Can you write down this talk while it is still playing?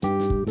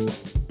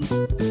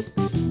Oke,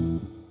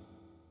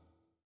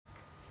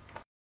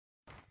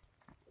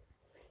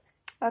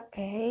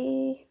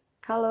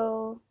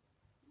 halo.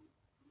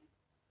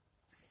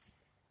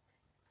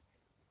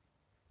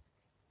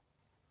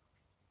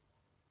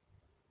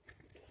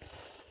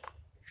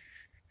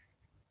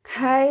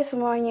 Hai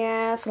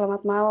semuanya,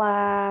 selamat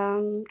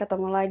malam.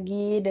 Ketemu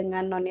lagi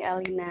dengan Noni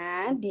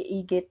Elina di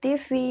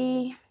IGTV.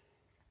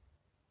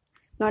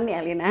 Noni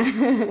Elina.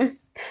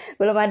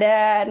 Belum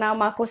ada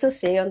nama khusus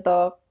sih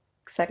untuk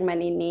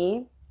segmen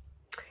ini.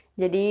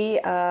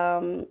 Jadi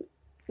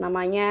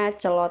namanya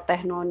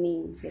Celoteh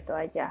Noni gitu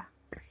aja.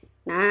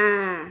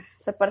 Nah,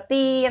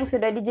 seperti yang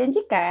sudah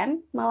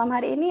dijanjikan, malam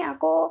hari ini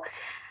aku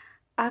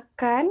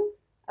akan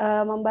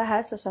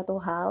membahas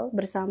sesuatu hal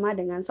bersama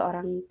dengan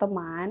seorang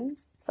teman,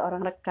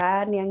 seorang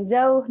rekan yang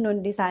jauh nun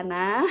di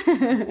sana.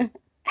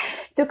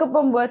 Cukup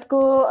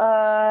membuatku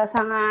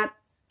sangat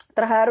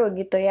terharu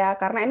gitu ya,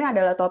 karena ini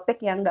adalah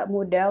topik yang nggak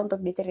mudah untuk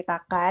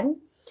diceritakan.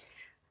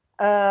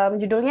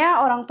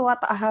 Judulnya Orang Tua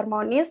Tak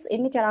Harmonis,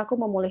 ini caraku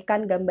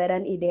memulihkan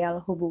gambaran ideal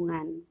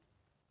hubungan.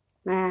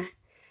 Nah,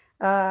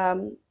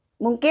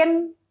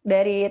 mungkin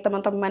dari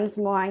teman-teman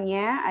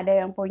semuanya ada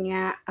yang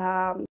punya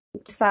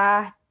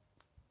kisah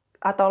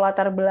atau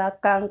latar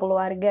belakang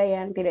keluarga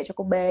yang tidak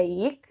cukup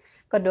baik,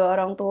 kedua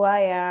orang tua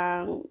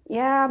yang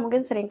ya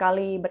mungkin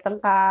seringkali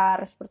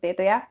bertengkar seperti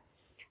itu ya.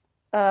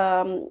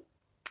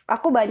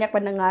 Aku banyak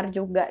mendengar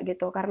juga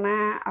gitu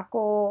karena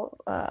aku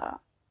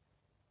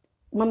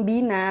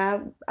membina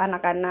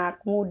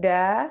anak-anak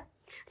muda,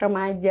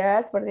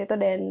 remaja seperti itu,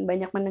 dan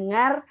banyak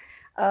mendengar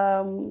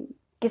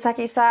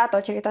kisah-kisah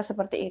atau cerita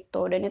seperti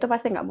itu, dan itu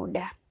pasti nggak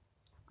mudah.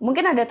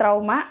 Mungkin ada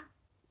trauma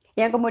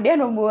yang kemudian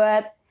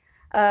membuat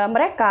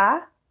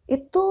mereka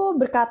itu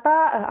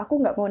berkata,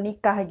 aku nggak mau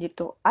nikah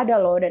gitu.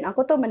 Ada loh, dan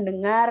aku tuh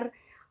mendengar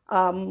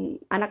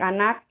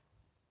anak-anak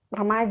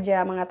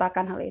remaja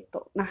mengatakan hal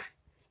itu. Nah,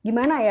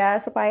 gimana ya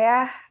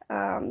supaya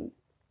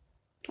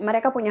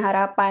mereka punya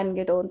harapan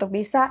gitu untuk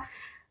bisa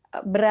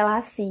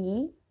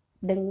berelasi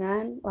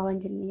dengan lawan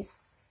jenis.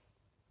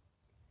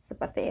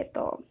 Seperti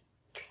itu.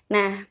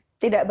 Nah,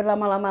 tidak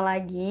berlama-lama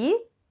lagi,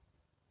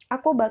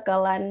 aku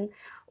bakalan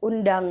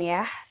undang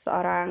ya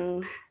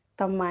seorang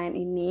teman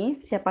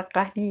ini.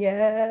 Siapakah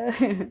dia?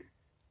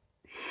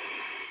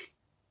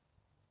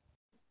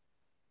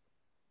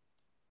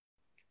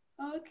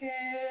 Oke.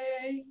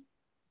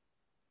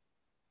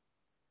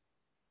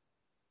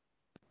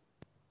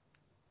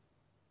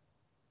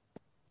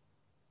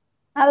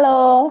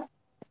 Halo,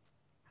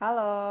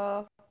 Halo.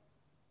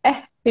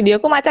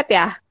 videoku macet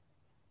ya?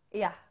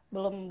 Iya,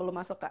 belum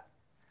belum masuk, Kak.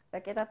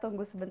 Kita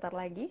tunggu sebentar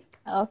lagi.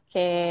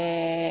 Oke,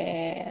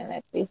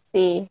 let me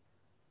see.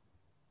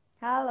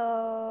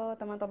 Halo,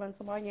 teman-teman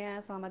semuanya,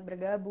 selamat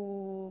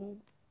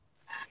bergabung.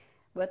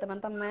 Buat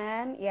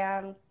teman-teman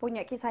yang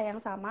punya kisah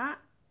yang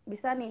sama,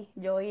 bisa nih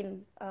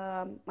join.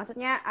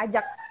 Maksudnya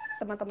ajak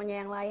teman-temannya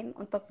yang lain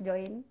untuk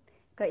join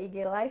ke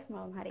IG Live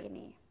malam hari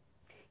ini.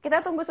 Kita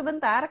tunggu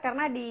sebentar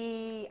karena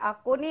di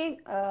aku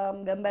nih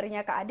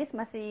gambarnya Kak Adiss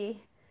masih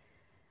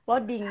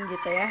loading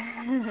gitu ya.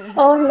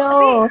 Oh Tapi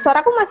no,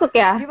 suaraku masuk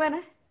ya?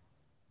 gimana?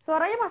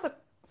 Suaranya masuk,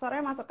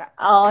 suaranya masuk Kak.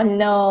 Oh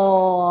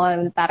no,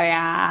 ntar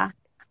ya.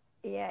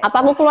 Iya,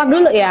 Apa it's aku keluar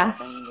dulu okay. ya? Kita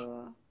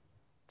tunggu.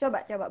 Coba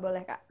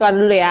boleh Kak. Keluar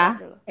dulu ya.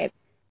 Keluar dulu. Wait.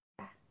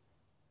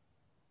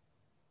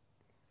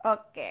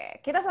 Oke,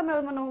 kita sambil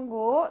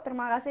menunggu.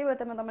 Terima kasih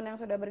buat teman-teman yang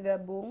sudah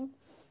bergabung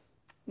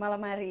malam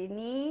hari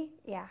ini.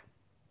 Ya,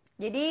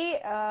 jadi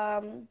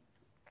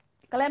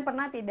kalian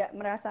pernah tidak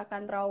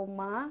merasakan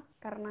trauma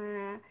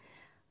karena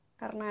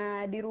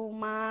di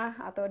rumah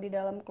atau di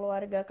dalam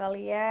keluarga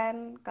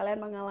kalian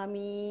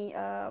mengalami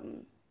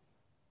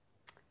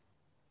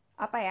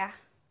apa ya,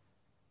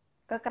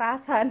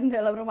 kekerasan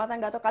dalam rumah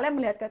tangga, atau kalian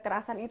melihat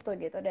kekerasan itu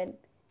gitu, dan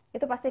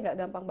itu pasti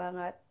nggak gampang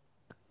banget.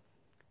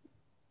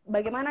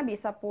 Bagaimana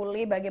bisa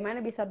pulih,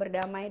 bagaimana bisa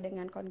berdamai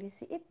dengan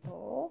kondisi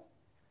itu,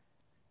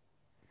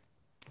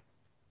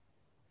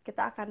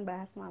 kita akan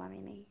bahas malam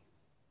ini.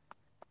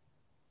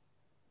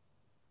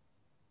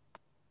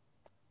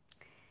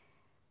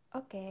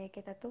 Oke,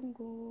 kita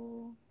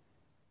tunggu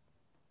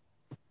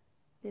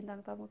bintang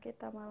tamu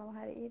kita malam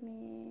hari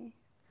ini.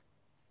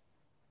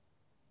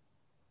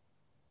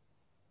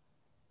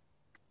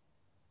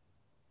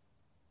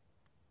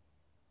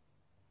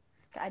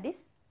 Kak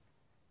Adiss?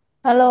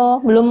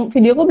 Halo,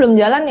 videoku belum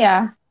jalan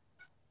ya?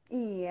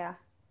 Iya.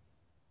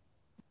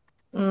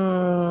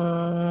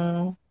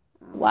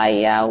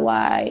 Why ya,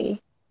 why?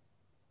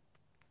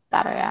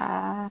 Ntar ya.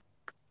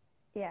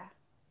 Iya,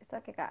 it's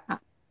okay Kak.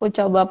 Aku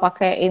coba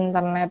pakai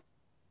internet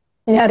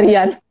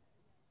nyarian.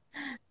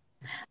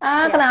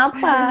 Siap.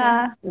 Kenapa?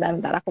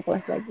 Dan ntar aku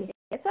plus lagi.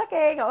 It's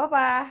okay, nggak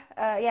apa-apa.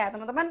 Ya,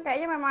 teman-teman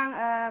kayaknya memang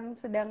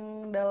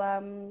sedang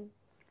dalam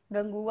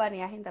gangguan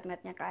ya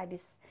internetnya Kak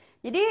Adiss.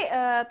 Jadi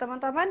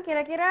teman-teman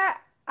kira-kira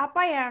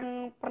apa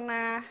yang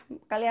pernah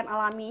kalian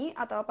alami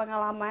atau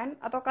pengalaman,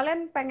 atau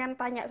kalian pengen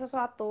tanya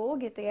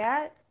sesuatu gitu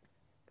ya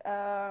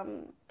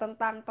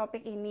tentang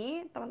topik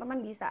ini,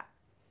 teman-teman bisa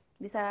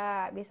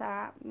bisa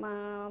bisa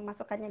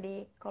memasukkannya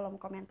di kolom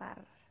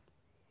komentar.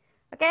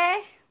 Oke,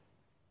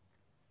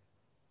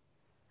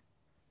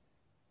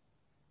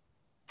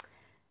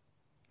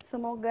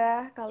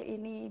 semoga kali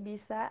ini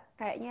bisa.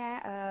 Kayaknya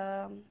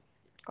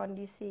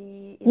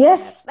kondisi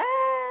internet. Yes.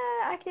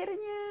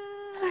 Akhirnya.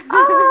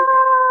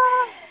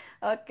 Ah,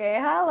 Oke,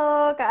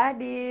 halo Kak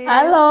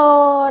halo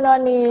Adis.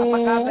 Noni Apa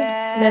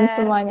dan kabar?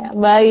 semuanya.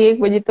 Baik,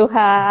 puji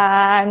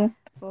Tuhan.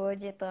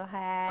 Puji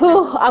Tuhan. Nah,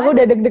 Aku teman-teman.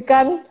 udah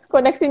deg-degan,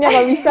 koneksinya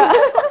nggak bisa.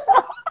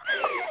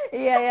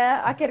 Iya ya,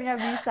 akhirnya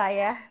bisa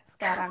ya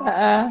sekarang.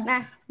 Heeh.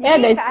 Nah, Ya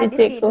jadi ada Kak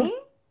Adis ciciku. ini,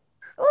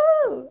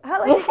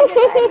 halo ciciknya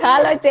Kak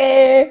Halo, Adis. Ce.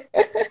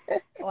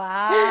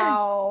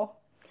 Wow.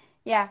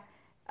 Ya,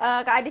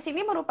 Kak Adis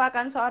ini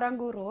merupakan seorang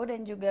guru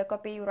dan juga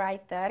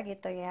copywriter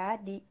gitu ya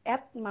di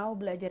 @mau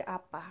belajar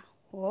apa.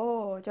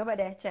 Wow, coba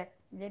deh cek.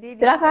 Jadi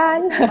Kak Silakan.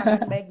 Adis merupakan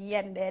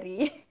bagian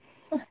dari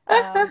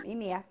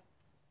ini ya,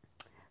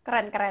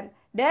 keren-keren.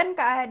 Dan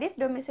Kak Adis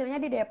domisilinya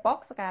di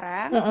Depok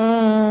sekarang,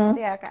 gitu Mm-mm.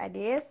 ya Kak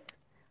Adis.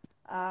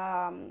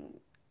 Em,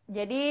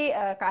 jadi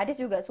Kak Adis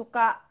juga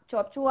suka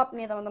cuap-cuap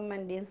nih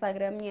teman-teman di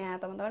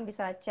Instagramnya. Teman-teman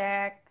bisa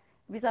cek,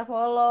 bisa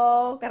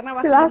follow karena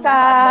pasti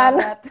bermanfaat Silakan.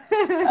 banget.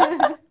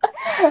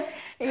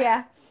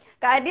 Iya,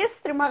 Kak Adis,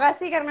 terima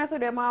kasih karena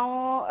sudah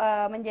mau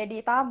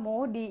menjadi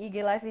tamu di IG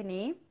Live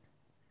ini.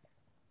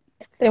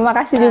 Terima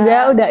kasih juga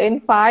Em, udah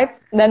invite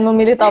dan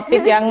memilih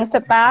topik yang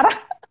cetar.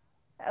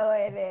 oh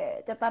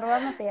ini cetar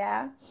banget ya.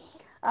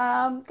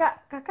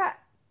 Kakak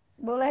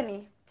boleh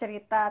nih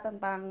cerita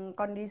tentang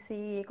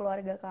kondisi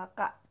keluarga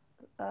kakak,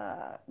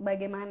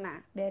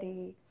 bagaimana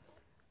dari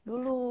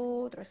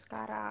dulu terus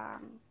sekarang.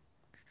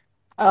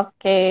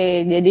 Oke,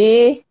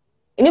 jadi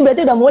ini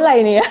berarti udah mulai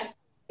nih ya.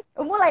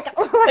 Mulai kak,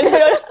 mulai.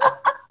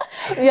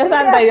 Biar Udah.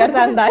 santai, biar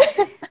santai.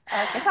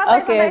 Oke, Oke,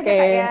 santai-santai aja oke.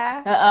 kak ya.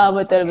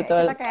 Betul, Oke,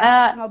 betul. kita kayak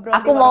ngobrol di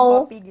Aku warung mau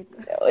kopi gitu.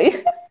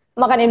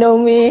 makan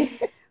Indomie.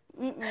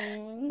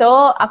 Mm-mm. So,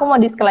 aku mau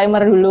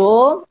disclaimer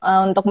dulu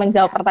untuk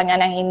menjawab Ya.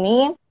 pertanyaan yang ini,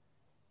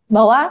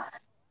 bahwa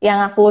yang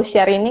aku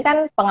share ini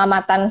kan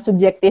pengamatan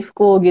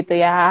subjektifku gitu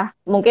ya.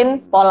 Mungkin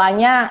Mm-mm.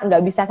 polanya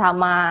nggak bisa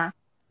sama.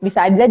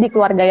 Bisa aja di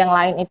keluarga yang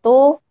lain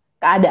itu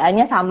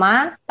keadaannya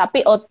sama,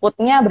 tapi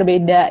outputnya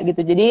berbeda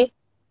gitu. Jadi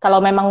kalau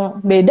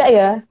memang beda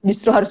ya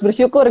justru harus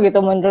bersyukur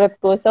gitu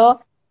menurutku. So,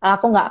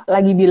 aku nggak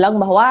lagi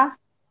bilang bahwa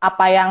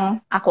apa yang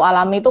aku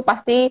alami itu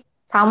pasti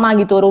sama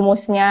gitu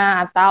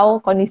rumusnya atau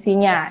Ya.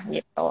 kondisinya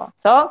gitu.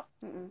 So,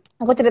 Mm-mm.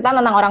 aku cerita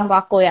tentang orang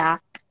tuaku ya.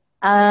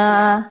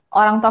 Iya.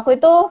 Orang tuaku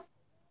itu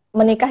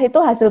menikah itu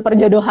hasil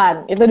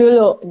perjodohan, itu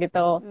dulu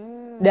gitu.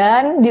 Hmm.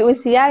 Dan di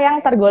usia yang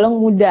tergolong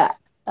muda.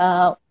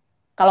 Eh,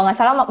 Kalau nggak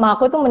salah, mama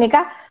aku tuh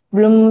menikah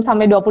belum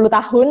sampai 20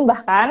 tahun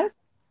bahkan.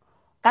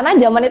 Karena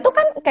zaman itu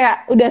kan kayak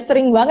udah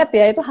sering banget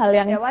ya, itu hal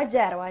yang Ya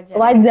wajar, wajar ya.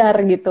 wajar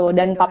gitu.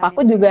 Dan Perjodohan papaku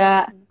itu ya. juga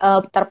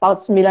terpaut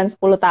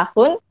 9-10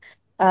 tahun,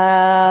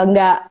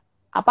 nggak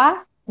apa,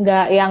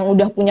 nggak yang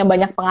udah punya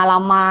banyak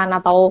pengalaman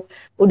atau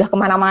udah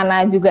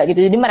kemana-mana juga gitu.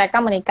 Jadi mereka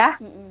menikah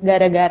Mm-mm.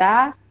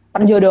 gara-gara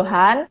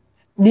perjodohan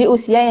di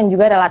usia yang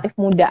juga relatif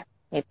muda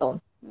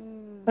gitu.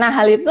 Hmm. Nah,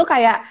 hal itu tuh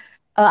kayak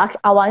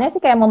awalnya sih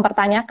kayak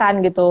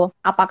mempertanyakan gitu,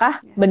 apakah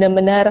Ya.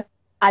 benar-benar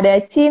ada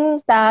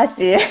cinta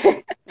sih?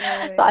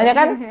 Soalnya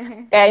kan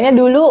Wih. kayaknya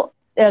dulu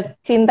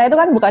cinta itu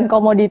kan bukan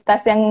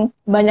komoditas yang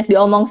banyak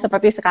diomong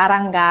seperti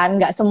sekarang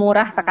kan, nggak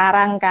semurah Ah,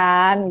 sekarang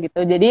kan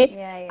gitu. Jadi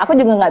iya, iya, aku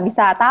juga iya. nggak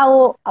bisa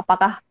tahu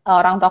apakah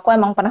orang tuaku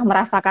emang pernah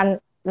merasakan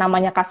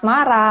namanya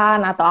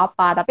kasmaran atau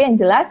apa. Tapi yang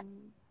jelas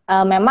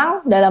Hmm.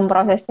 memang dalam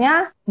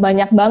prosesnya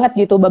banyak banget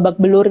gitu babak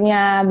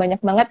belurnya, banyak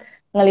banget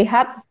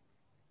ngelihat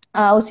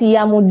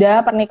usia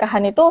muda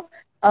pernikahan itu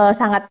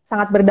sangat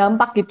sangat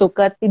berdampak gitu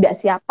ke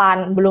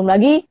ketidaksiapan. Belum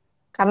lagi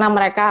karena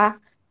mereka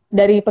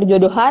dari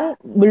perjodohan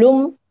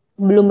belum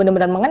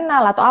benar-benar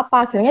mengenal atau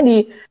apa, akhirnya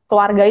di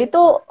keluarga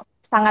itu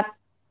sangat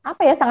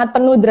apa ya, sangat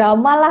penuh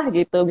drama lah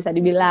gitu bisa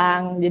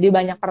dibilang. Jadi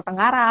banyak Mm-mm.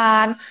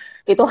 pertengkaran.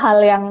 Itu hal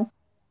yang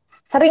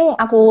sering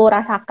aku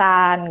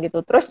rasakan gitu.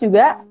 Terus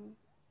juga Hmm.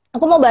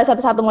 aku mau bahas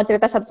satu-satu, mau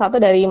cerita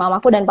satu-satu dari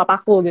mamaku dan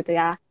papaku gitu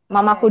ya. Oke,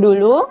 Mamaku iya.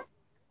 dulu,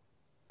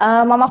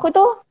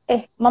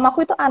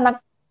 mamaku itu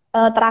anak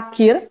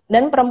terakhir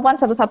dan perempuan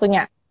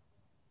satu-satunya.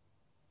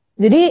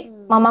 Jadi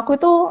Hmm. mamaku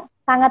itu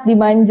sangat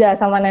dimanja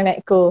sama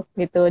nenekku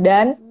gitu,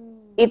 dan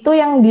Hmm. itu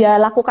yang dia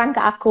lakukan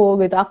ke aku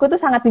gitu. Aku tuh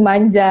sangat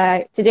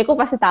dimanja. Ciciku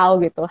pasti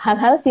tahu gitu.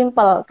 Hal-hal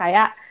simple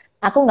kayak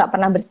aku nggak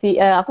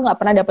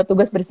pernah dapat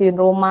tugas bersihin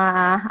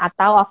rumah,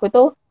 atau aku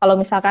tuh kalau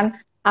misalkan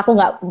aku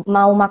nggak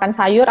mau makan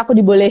sayur aku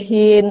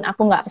dibolehin,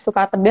 aku nggak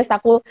suka pedas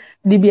aku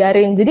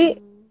dibiarin. Jadi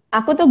Hmm.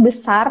 aku tuh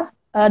besar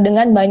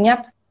dengan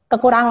banyak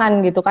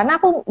kekurangan gitu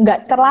karena aku nggak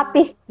Hmm.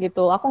 terlatih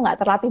gitu. Aku nggak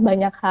terlatih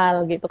banyak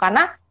hal gitu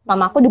karena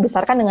mamaku Hmm.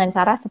 dibesarkan dengan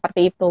cara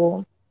seperti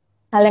itu.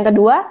 Hal yang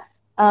kedua,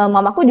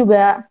 mamaku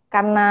juga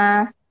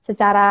karena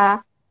secara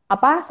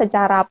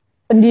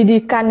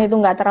pendidikan itu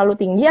nggak terlalu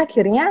tinggi,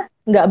 akhirnya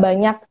nggak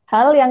banyak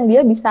hal yang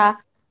dia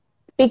bisa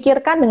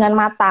pikirkan dengan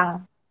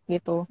matang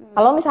gitu.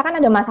 Kalau Hmm. misalkan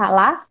ada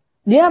masalah,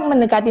 dia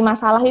mendekati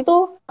masalah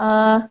itu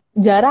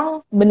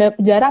jarang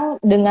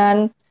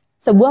dengan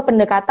sebuah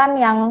pendekatan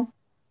yang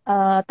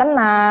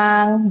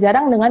tenang,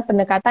 jarang dengan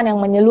pendekatan yang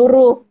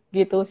menyeluruh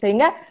gitu.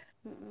 Sehingga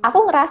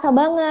aku ngerasa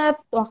banget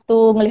waktu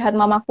ngelihat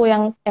mamaku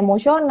yang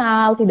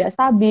emosional, tidak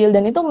stabil,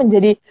 dan itu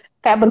menjadi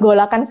kayak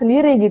bergolakan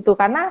sendiri gitu.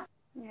 Karena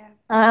Ya.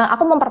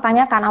 aku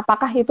mempertanyakan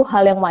apakah itu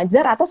hal yang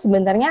wajar atau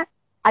sebenarnya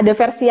ada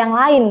versi yang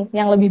lain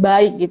yang lebih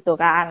baik gitu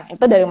kan.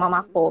 Itu dari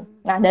mamaku.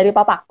 Nah, dari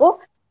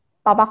papaku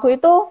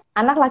itu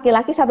anak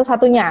laki-laki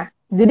satu-satunya.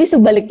 Jadi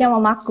sebaliknya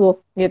mamaku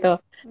gitu.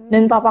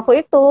 Dan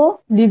papaku itu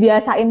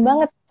dibiasain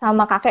banget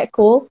sama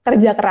kakekku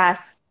kerja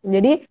keras.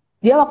 Jadi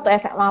dia waktu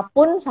SMA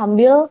pun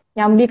sambil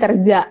nyambi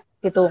kerja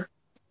gitu.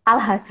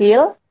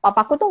 Alhasil,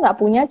 papaku tuh nggak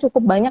punya cukup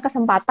banyak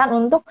kesempatan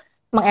untuk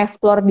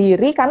mengeksplor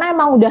diri karena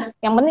emang udah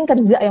yang penting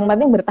kerja, yang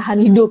penting bertahan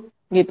hidup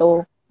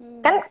gitu.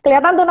 Kan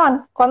kelihatan tuh non,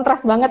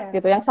 kontras banget Iya,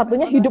 gitu. Yang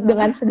satunya berkontras hidup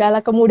dengan banget. segala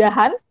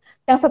kemudahan,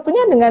 yang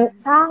satunya dengan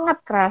sangat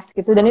keras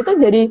gitu. Dan itu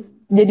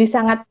jadi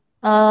sangat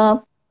eh,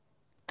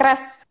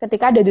 keras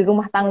ketika ada di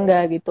rumah Iya, iya. tangga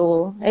gitu.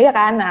 Iya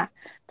kan? Nah,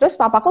 terus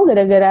papaku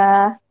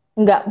gara-gara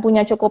nggak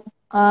punya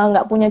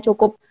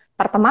cukup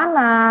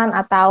pertemanan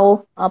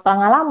atau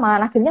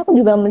pengalaman, akhirnya aku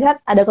juga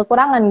melihat ada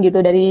kekurangan gitu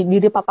dari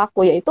diri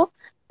papaku, yaitu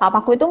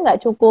papaku itu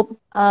nggak cukup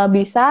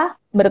bisa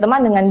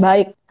berteman dengan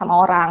baik sama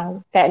orang.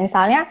 Kayak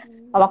misalnya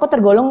papaku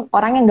tergolong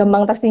orang yang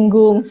gampang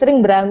tersinggung,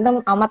 sering berantem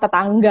sama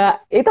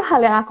tetangga. Itu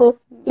hal yang aku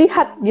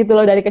lihat gitu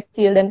loh dari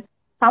kecil. Dan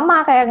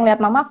sama kayak ngeliat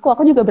mamaku,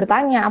 aku juga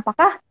bertanya,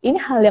 apakah ini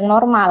hal yang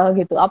normal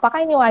gitu?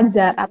 Apakah ini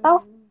wajar?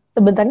 Atau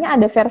sebenarnya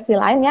ada versi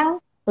lain yang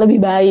lebih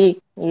baik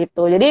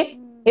gitu.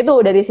 Jadi itu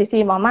dari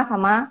sisi mama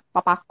sama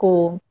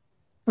papaku.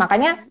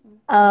 Makanya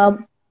eh,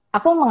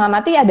 aku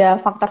mengamati ada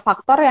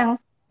faktor-faktor yang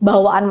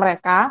bawaan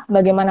mereka,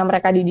 bagaimana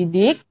mereka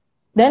dididik,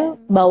 dan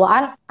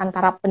bawaan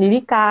antara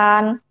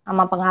pendidikan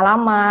sama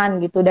pengalaman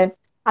gitu. Dan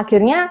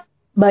akhirnya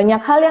banyak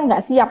hal yang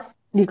nggak siap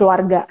di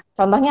keluarga.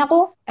 Contohnya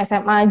aku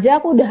SMA aja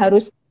aku udah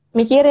harus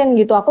mikirin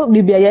gitu, aku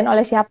dibiayain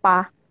oleh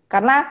siapa.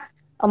 Karena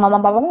mama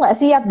papaku nggak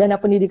siap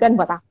dana pendidikan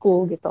buat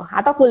aku gitu.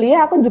 Atau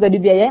kuliah aku juga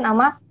dibiayain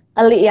sama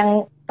Eli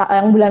yang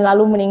bulan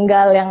lalu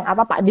meninggal, yang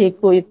apa Pak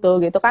Deku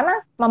itu gitu.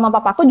 Karena mama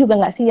papaku juga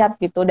nggak siap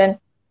gitu. Dan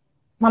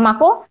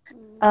mamaku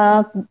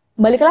eh,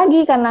 balik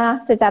lagi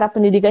karena secara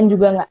pendidikan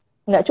juga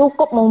nggak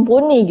cukup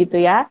mumpuni gitu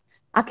ya.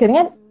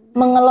 Akhirnya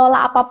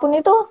mengelola apapun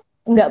itu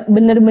nggak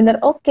bener-bener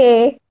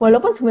oke.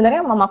 Walaupun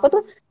sebenarnya mamaku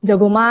tuh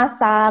jago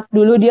masak.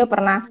 Dulu dia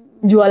pernah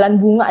jualan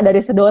bunga dari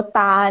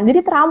sedotan. Jadi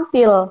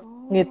terampil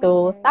Oh, gitu.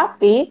 iya, iya.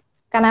 Tapi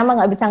karena emang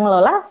nggak bisa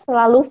ngelola,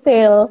 selalu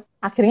fail.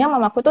 Akhirnya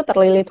mamaku tuh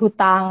terlilit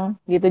hutang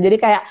gitu. Jadi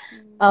kayak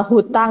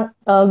hutang,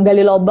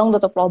 gali lubang,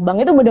 tutup lubang.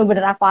 Itu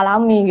bener-bener aku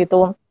alami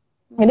gitu.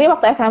 Jadi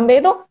waktu SMP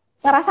itu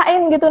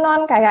ngerasain gitu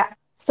non, kayak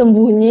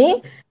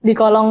sembunyi di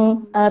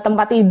kolong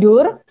tempat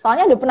tidur,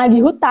 soalnya ada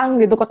penagih hutang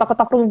gitu,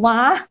 ketok-ketok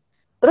rumah,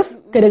 terus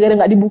gara-gara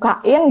nggak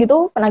dibukain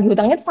gitu, penagih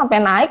hutangnya tuh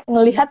sampai naik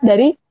ngelihat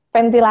dari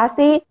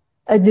ventilasi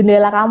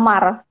jendela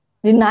kamar,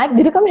 jadi naik,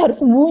 jadi kami harus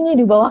sembunyi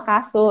di bawah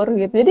kasur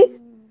gitu, jadi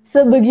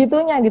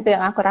sebegitunya gitu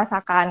yang aku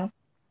rasakan.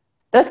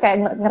 Terus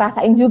kayak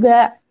ngerasain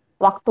juga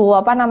waktu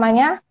apa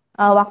namanya,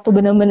 waktu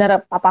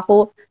bener-bener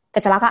papaku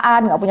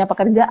kecelakaan, nggak punya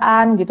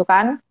pekerjaan gitu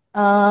kan,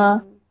 eh,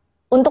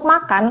 untuk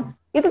makan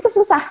itu tuh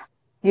susah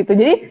gitu.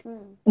 Jadi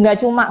nggak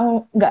cuma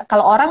nggak,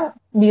 kalau orang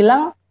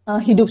bilang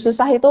hidup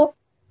susah itu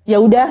ya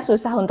udah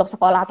susah untuk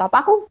sekolah atau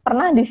apa, aku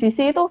pernah di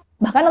sisi itu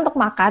bahkan untuk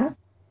makan,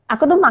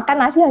 aku tuh makan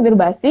nasi hampir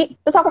basi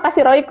terus aku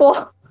kasih Royco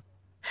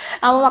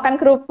sama makan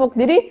kerupuk.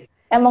 Jadi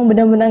emang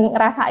bener-bener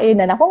ngerasain,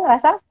 dan aku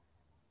ngerasa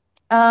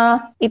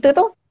itu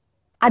tuh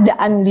ada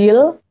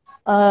andil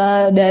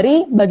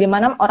dari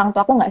bagaimana orang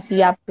tua aku nggak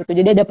siap gitu.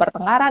 Jadi ada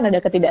pertengkaran, ada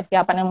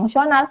ketidaksiapan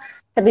emosional,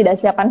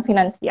 ketidaksiapan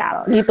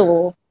finansial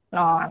gitu.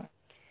 Non.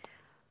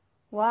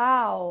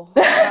 Wow.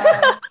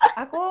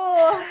 Aku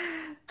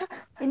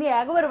ini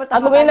ya, aku baru Aku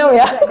pertama minum kali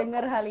ya. juga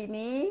dengar hal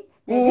ini.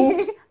 Jadi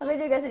Hmm. aku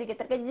juga sedikit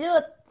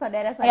terkejut, Ya, aku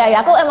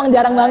saudara-saudara. emang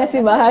jarang banget Dan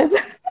sih bahas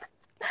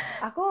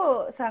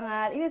aku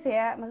sangat ini sih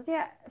ya,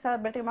 maksudnya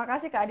sangat berterima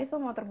kasih Kak Adis tuh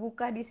mau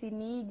terbuka di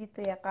sini gitu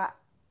ya Kak.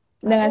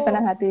 dengan Aku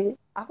senang hati.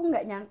 aku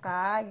nggak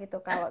nyangka gitu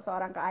kalau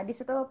seorang Kak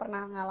Adis itu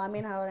pernah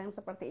ngalamin hal yang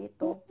seperti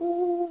itu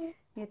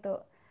gitu.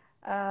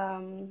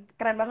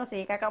 Keren banget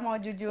sih kakak mau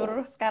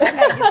jujur sekarang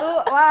kayak gitu.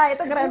 Wah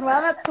itu keren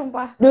banget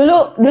sumpah.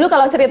 Dulu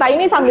kalau cerita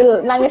ini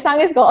sambil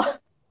nangis-nangis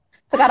kok.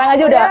 Sekarang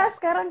aja Oh udah ya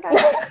sekarang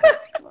kakak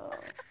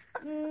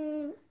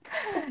hmm,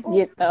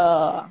 gitu.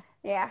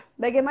 ya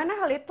bagaimana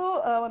hal itu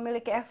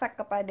memiliki efek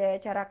kepada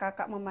cara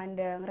kakak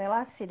memandang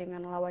relasi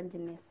dengan lawan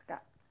jenis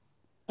Kak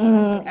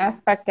saat ini.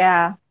 Efek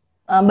ya.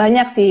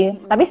 Banyak sih.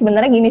 Tapi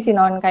sebenarnya gini sih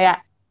non,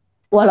 kayak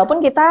walaupun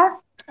kita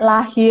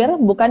lahir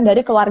bukan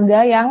dari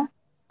keluarga yang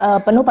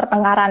penuh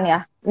pertengkaran ya.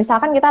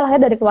 Misalkan kita lahir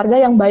dari keluarga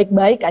yang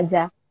baik-baik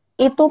aja,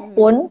 itu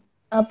pun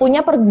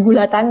punya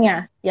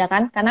pergulatannya, ya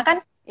kan? Karena kan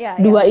Ya ya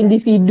dua benar.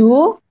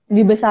 individu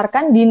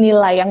dibesarkan di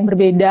nilai yang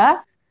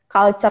berbeda,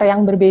 culture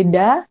yang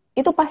berbeda,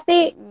 itu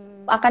pasti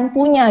akan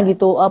punya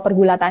gitu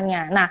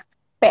pergulatannya. Nah,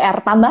 PR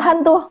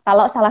tambahan tuh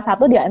kalau salah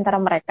satu di antara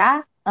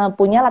mereka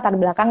punya latar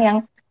belakang yang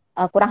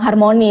kurang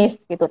harmonis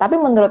gitu. Tapi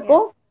Ya.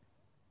 menurutku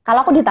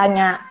kalau aku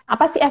ditanya,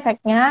 apa sih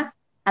efeknya?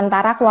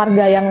 antara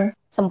keluarga yang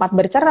sempat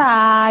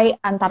bercerai,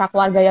 antara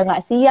keluarga yang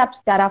nggak siap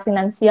secara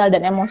finansial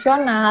dan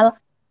emosional,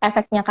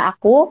 efeknya ke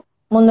aku,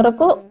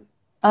 menurutku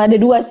ada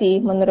dua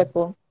sih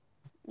menurutku.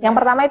 Yang Ya,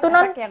 pertama itu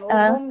non, efek yang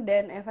umum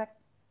dan efek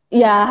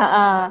ya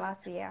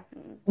relasi ya.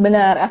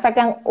 benar, efek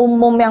yang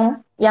umum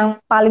yang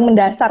paling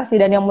mendasar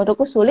sih dan yang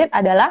menurutku sulit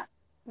adalah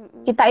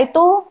kita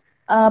itu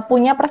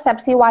punya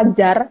persepsi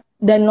wajar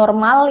dan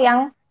normal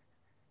yang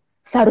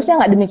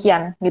seharusnya nggak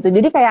demikian gitu.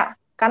 Jadi kayak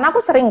karena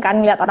aku sering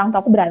kan lihat orang tua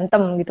aku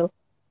berantem gitu.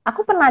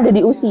 Aku pernah ada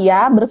di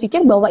usia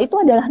berpikir bahwa itu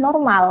adalah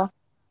normal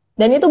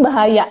dan itu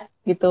bahaya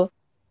gitu.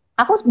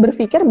 Aku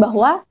berpikir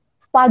bahwa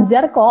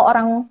wajar kok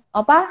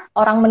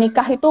orang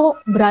menikah itu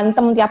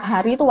berantem tiap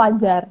hari itu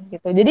wajar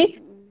gitu. Jadi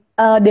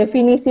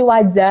definisi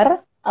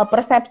wajar,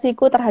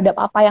 persepsiku terhadap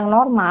apa yang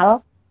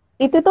normal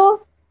itu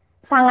tuh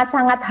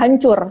sangat-sangat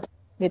hancur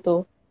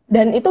gitu.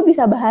 Dan itu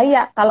bisa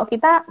bahaya kalau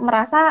kita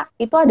merasa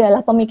itu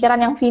adalah pemikiran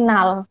yang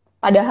final.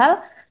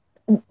 Padahal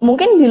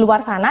mungkin di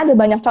luar sana ada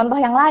banyak contoh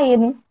yang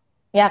lain,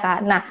 ya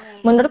kan? Nah,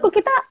 menurutku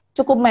kita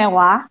cukup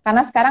mewah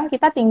karena sekarang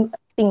kita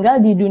tinggal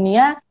di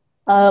dunia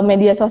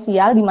media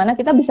sosial di mana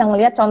kita bisa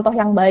ngelihat contoh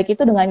yang baik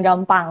itu dengan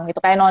gampang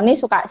gitu. Kayak Noni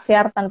suka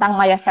share tentang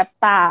Maya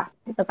Septa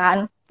gitu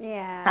kan.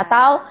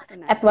 Atau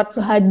Benar. Edward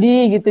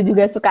Suhadi gitu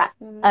juga suka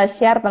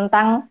share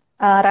tentang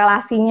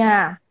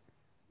relasinya.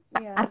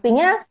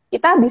 Artinya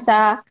kita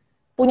bisa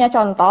punya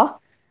contoh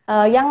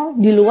yang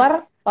di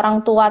luar orang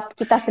tua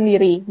kita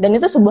sendiri dan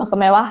itu sebuah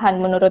kemewahan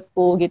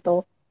menurutku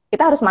gitu.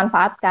 Kita harus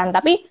manfaatkan.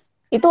 Tapi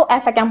itu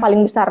efek yang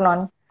paling besar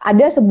non.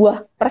 Ada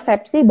sebuah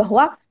persepsi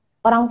bahwa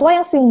orang tua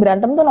yang sering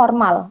berantem tuh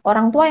normal,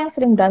 orang tua yang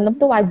sering berantem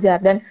tuh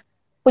wajar dan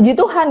puji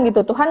Tuhan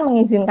gitu. Tuhan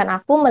mengizinkan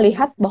aku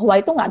melihat bahwa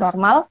itu nggak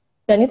normal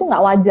dan itu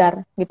nggak wajar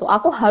gitu.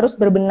 Aku harus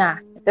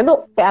berbenah.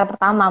 Itu PR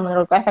pertama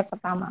menurutku, efek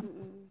pertama.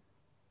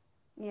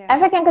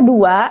 Efek yang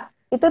kedua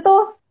itu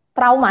tuh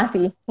trauma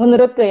sih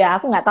menurutku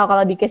ya. Aku nggak tahu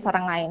kalau di case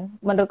orang lain.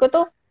 Menurutku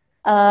tuh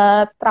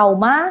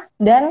trauma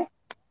dan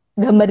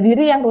gambar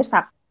diri yang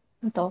rusak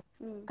gitu.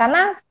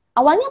 Karena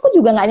awalnya aku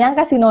juga nggak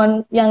nyangka sih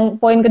non yang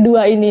poin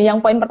kedua ini.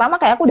 Yang poin pertama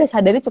kayak aku udah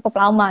sadari cukup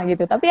lama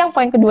gitu. Tapi yang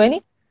poin kedua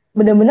ini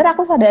bener-bener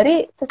aku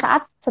sadari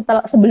sesaat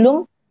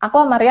sebelum aku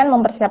sama Rian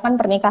mempersiapkan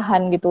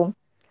pernikahan gitu.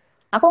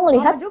 Aku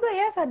ngelihat juga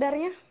ya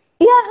sadarnya.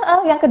 Iya,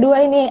 yang kedua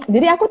ini.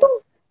 Jadi aku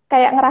tuh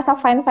kayak ngerasa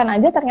fine-fine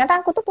aja,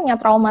 ternyata aku tuh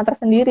punya trauma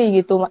tersendiri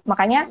gitu.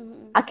 Makanya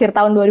akhir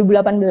tahun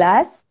 2018,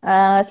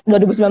 2019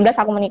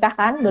 aku menikah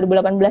kan,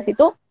 2018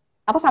 itu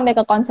aku sampai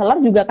ke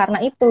konselor juga karena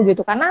itu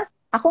gitu. Karena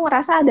aku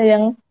ngerasa ada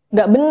yang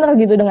nggak bener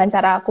gitu dengan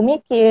cara aku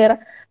mikir.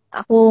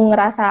 Aku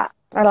ngerasa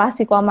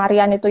relasiku sama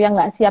Rian itu yang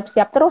nggak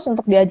siap-siap terus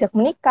untuk diajak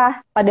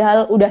menikah.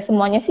 Padahal udah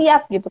semuanya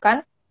siap gitu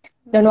kan.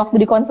 Dan waktu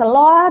di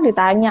konselor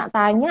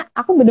ditanya-tanya,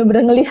 aku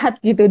bener-bener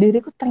ngelihat gitu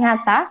diriku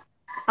ternyata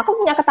aku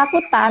punya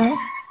ketakutan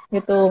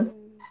gitu.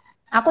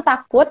 Aku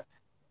takut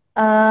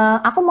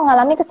aku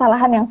mengalami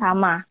kesalahan yang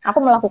sama.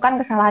 Aku melakukan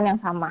kesalahan yang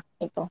sama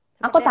gitu.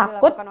 Seperti aku yang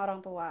takut dilakukan orang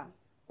tua.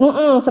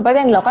 seperti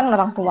yang dilakukan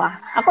orang tua.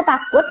 Aku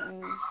takut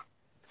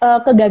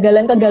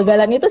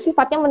kegagalan-kegagalan itu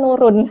sifatnya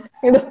menurun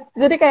gitu.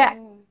 Jadi kayak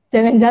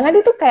jangan-jangan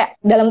itu kayak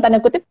dalam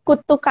tanda kutip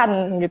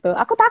kutukan gitu.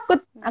 Aku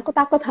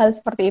takut hal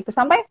seperti itu.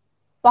 Sampai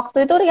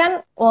waktu itu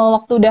Rian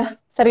waktu udah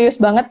serius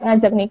banget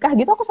ngajak nikah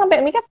gitu, aku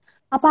sampai mikir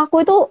apa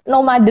aku itu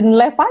nomaden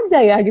life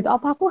aja ya gitu,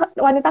 apa aku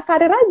wanita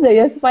karir aja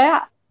ya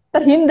supaya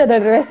terhindar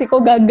dari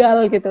resiko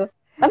gagal gitu.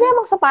 Tapi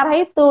emang separah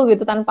itu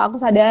gitu tanpa aku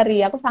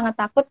sadari, aku sangat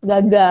takut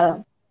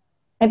gagal.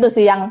 Itu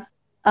sih yang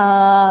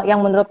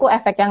menurutku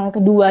efek yang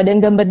kedua. Dan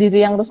gambar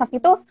diri yang rusak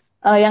itu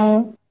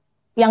yang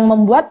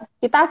membuat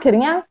kita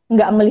akhirnya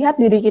nggak melihat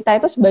diri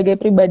kita itu sebagai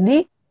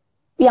pribadi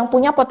yang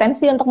punya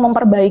potensi untuk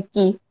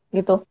memperbaiki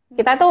gitu.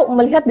 Kita tuh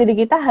melihat diri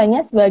kita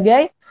hanya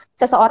sebagai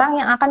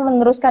seseorang yang akan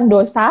meneruskan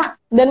dosa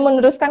dan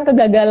meneruskan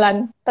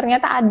kegagalan.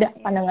 Ternyata ada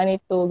pandangan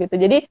itu gitu.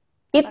 Jadi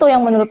itu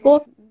yang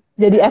menurutku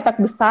jadi efek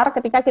besar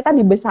ketika kita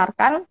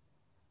dibesarkan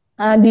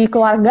di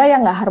keluarga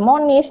yang nggak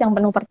harmonis, yang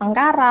penuh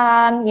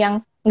pertengkaran,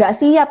 yang nggak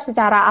siap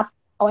secara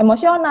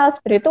emosional,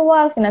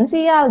 spiritual,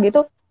 finansial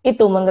gitu.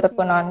 Itu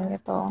menurutku non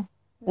gitu.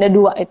 Ada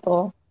dua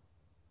itu.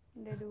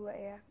 Ada dua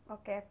ya.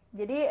 Oke.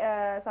 Jadi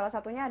salah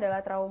satunya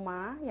adalah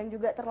trauma yang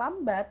juga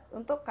terlambat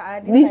untuk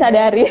Kak Adiss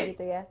Disadari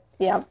gitu ya.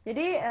 Yep.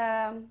 Jadi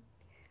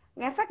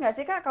ngefek nggak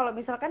sih Kak kalau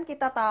misalkan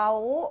kita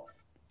tahu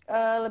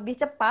lebih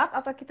cepat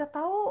atau kita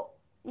tahu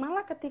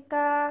malah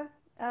ketika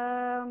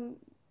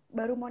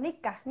baru mau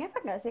nikah,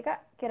 ngefek nggak sih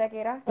Kak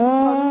kira-kira?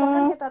 Kalau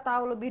misalkan kita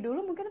tahu lebih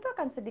dulu mungkin itu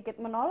akan sedikit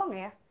menolong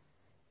ya.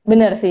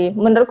 Bener sih,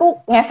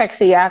 menurutku ngefek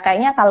sih ya.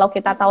 Kayaknya kalau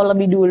kita tahu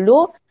lebih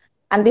dulu,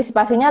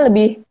 antisipasinya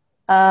lebih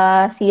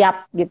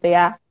siap gitu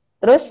ya.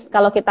 Terus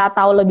kalau kita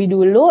tahu lebih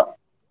dulu,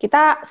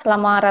 kita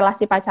selama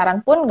relasi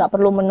pacaran pun nggak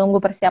perlu menunggu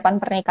persiapan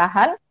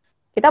pernikahan.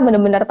 Kita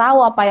benar-benar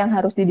tahu apa yang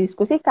harus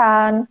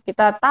didiskusikan,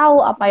 kita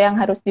tahu apa yang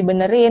harus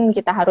dibenerin,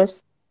 kita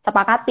harus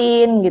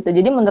sepakatin gitu.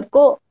 Jadi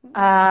menurutku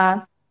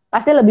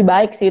pasti lebih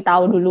baik sih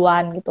tahu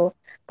duluan gitu.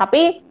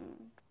 Tapi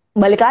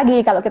balik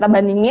lagi kalau kita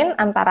bandingin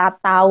antara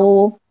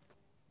tahu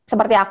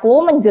seperti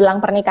aku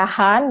menjelang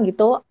pernikahan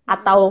gitu,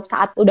 atau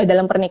saat udah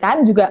dalam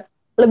pernikahan juga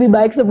lebih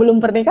baik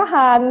sebelum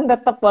pernikahan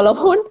tetap,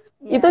 walaupun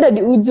itu udah di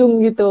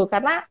ujung gitu.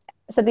 Karena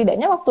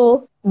setidaknya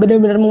waktu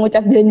benar-benar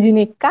mengucap janji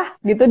nikah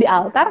gitu di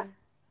altar,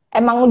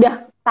 emang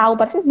udah tahu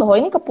persis bahwa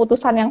ini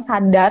keputusan yang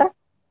sadar,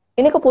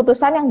 ini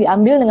keputusan yang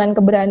diambil dengan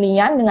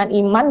keberanian, dengan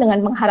iman, dengan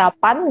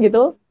pengharapan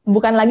gitu,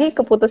 bukan lagi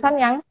keputusan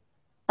yang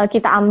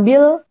kita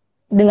ambil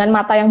dengan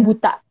mata yang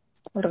buta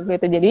menurut gue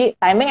itu. Jadi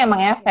timing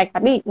emang efek,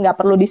 tapi nggak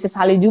perlu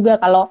disesali juga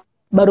kalau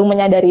baru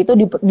menyadari itu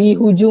di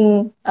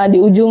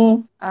ujung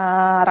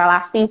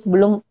relasi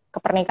sebelum ke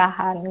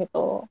pernikahan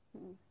gitu.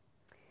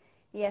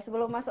 Iya,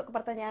 sebelum masuk ke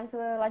pertanyaan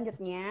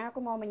selanjutnya,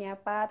 aku mau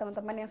menyapa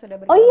teman-teman yang sudah Oh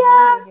bergabung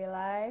iya, di IG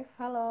Live.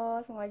 Halo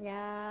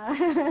semuanya.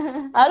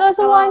 halo Kalau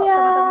semuanya.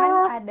 teman-teman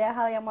ada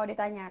hal yang mau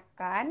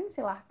ditanyakan,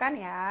 silahkan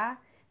ya,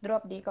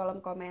 drop di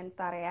kolom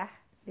komentar ya.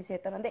 Di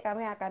situ nanti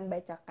kami akan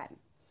bacakan.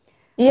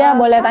 Iya,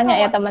 boleh Kak, tanya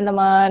kalau ya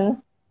teman-teman.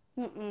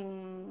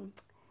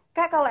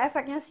 Kak, kalau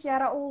efeknya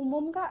secara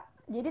umum, Kak,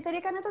 jadi tadi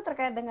kan itu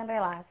terkait dengan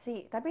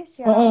relasi, tapi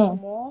secara Mm-mm.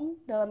 umum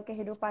dalam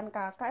kehidupan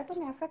Kakak itu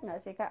ngefek nggak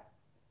sih, Kak,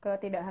 ke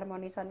tidak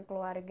harmonisan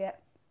keluarga?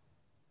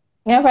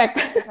 Ngefek.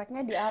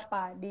 Efeknya di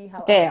apa? Di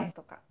hal apa Oke,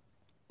 tuh, Kak?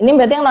 ini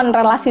berarti yang non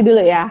relasi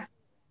dulu ya.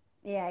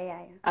 Iya, iya,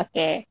 iya.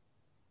 Oke.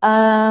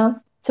 Eh,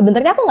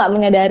 Sebenarnya aku nggak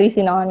menyadari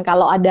sih non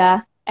kalau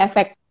ada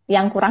efek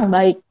yang kurang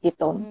baik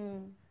gitu. Hmm.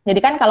 Jadi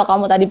kan kalau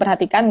kamu tadi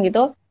perhatikan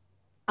gitu,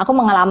 aku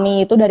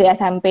mengalami itu dari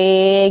SMP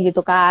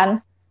gitu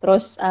kan.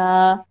 Terus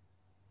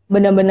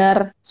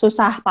benar-benar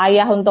susah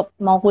payah untuk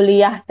mau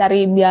kuliah,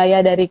 cari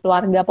biaya dari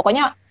keluarga.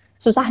 Pokoknya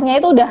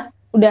susahnya itu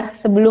udah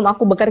sebelum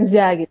aku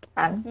bekerja gitu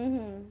kan.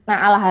 Hmm. Nah,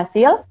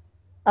 alhasil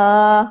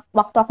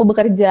waktu aku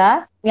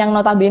bekerja, yang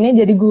notabene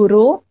jadi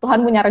guru,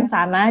 Tuhan punya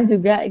rencana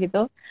juga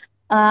gitu.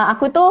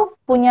 Aku tuh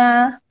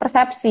punya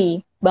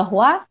persepsi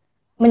bahwa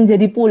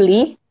menjadi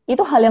pulih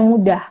itu hal yang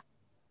mudah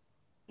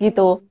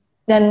gitu.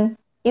 Dan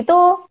itu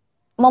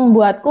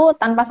membuatku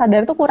tanpa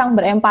sadar tuh kurang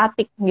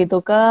berempatik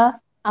gitu ke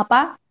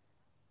apa?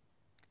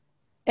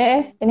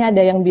 Ini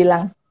ada yang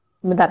bilang.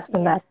 Iya.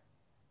 Sebentar.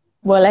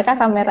 Bolehkah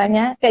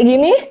kameranya kayak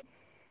gini?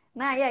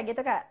 Nah, ya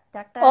gitu, Kak.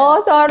 Cakep.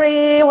 Oh,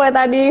 sorry, mulai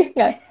tadi.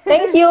 Nggak.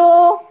 Thank you,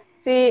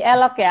 si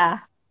Elok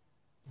ya.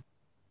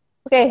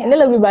 Oke, ini Ya.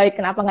 lebih baik.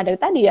 Kenapa nggak dari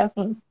tadi ya?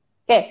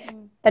 Oke,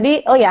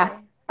 tadi, oh ya,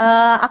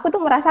 Oke. aku tuh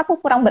merasa aku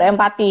kurang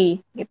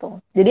berempati gitu.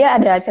 Jadi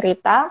ada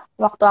cerita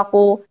waktu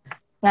aku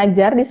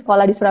ngajar di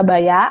sekolah di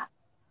Surabaya,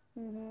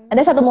 Mhm.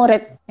 ada satu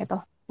murid gitu.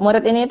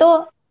 Murid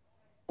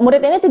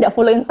ini tidak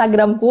follow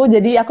Instagramku,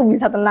 jadi aku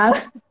bisa tenang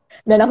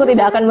dan aku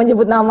tidak akan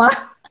menyebut nama.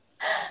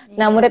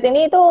 Nah, Iya. murid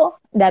ini itu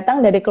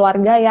datang dari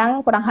keluarga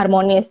yang kurang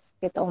harmonis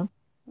gitu.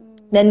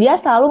 Dan dia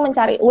selalu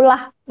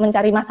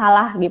mencari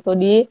masalah gitu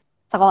di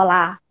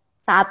sekolah.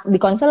 Saat di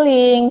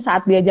konseling,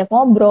 saat diajak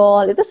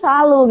ngobrol, itu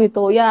selalu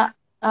gitu. Ya,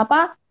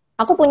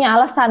 aku punya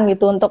alasan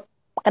gitu untuk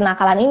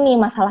kenakalan ini,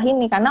 masalah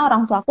ini, karena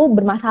orang tuaku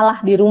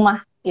bermasalah di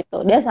rumah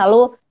gitu. Dia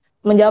selalu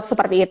menjawab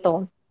seperti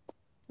itu.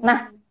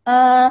 Nah,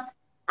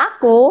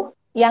 aku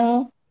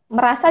yang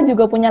merasa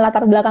juga punya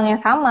latar belakang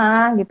yang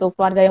sama gitu,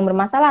 keluarga yang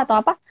bermasalah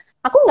atau apa,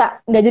 aku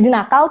nggak jadi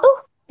nakal tuh,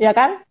 ya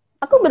kan?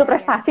 Aku Iya, iya.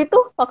 berprestasi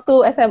tuh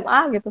waktu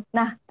SMA gitu.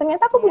 Nah,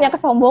 ternyata aku punya Iya.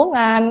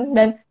 kesombongan,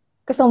 dan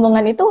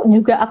kesombongan itu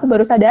juga aku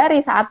baru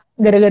sadari saat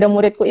gara-gara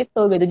muridku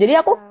itu gitu. Jadi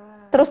aku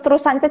Ah.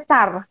 terus-terusan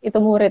cecar itu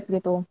murid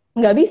gitu.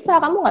 Nggak bisa,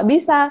 kamu nggak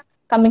bisa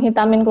kambing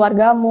hitamin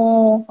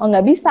keluargamu. Oh,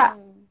 nggak bisa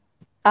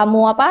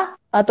kamu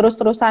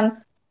terus-terusan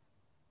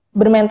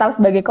bermental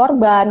sebagai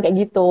korban kayak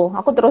gitu.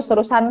 Aku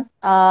terus-terusan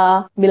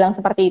bilang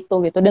seperti itu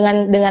gitu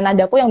dengan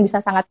nadaku yang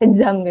bisa sangat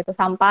kejam gitu,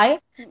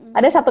 sampai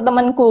ada satu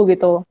temanku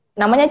gitu.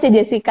 Namanya C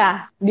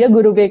Jessica. Dia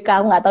guru BK,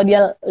 aku nggak tahu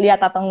dia lihat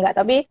atau enggak,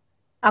 tapi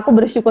aku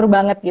bersyukur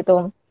banget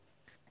gitu.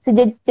 C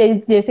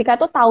Jessica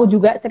tuh tahu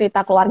juga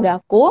cerita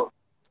keluargaku.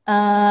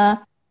 Eh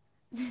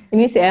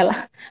ini si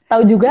Ella.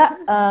 Tahu juga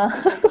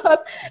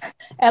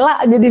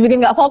Ella jadi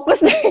bikin nggak fokus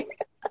deh.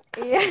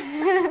 Iya.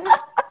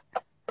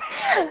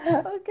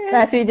 Oke.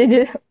 Nah,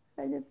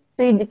 Lanjut.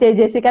 si C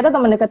Jessica itu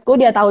teman dekatku,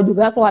 dia tahu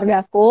juga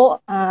keluargaku,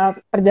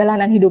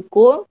 perjalanan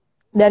hidupku,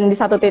 dan di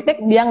satu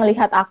titik dia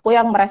ngelihat aku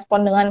yang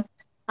merespon dengan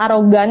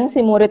arogan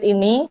si murid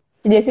ini.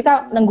 Si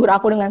Jessica negur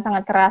aku dengan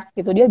sangat keras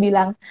gitu. Dia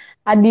bilang,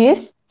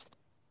 Adiss,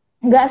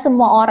 nggak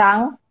semua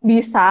orang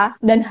bisa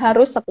dan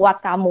harus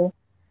sekuat kamu.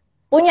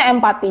 Punya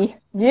empati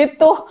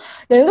gitu.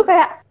 Dan itu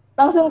kayak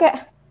langsung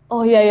kayak,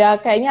 oh iya ya,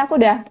 kayaknya aku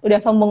udah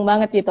sombong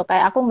banget gitu.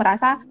 Kayak aku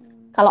merasa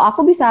kalau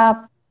aku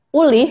bisa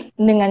pulih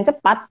dengan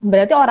cepat,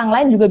 berarti orang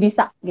lain juga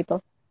bisa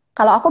gitu.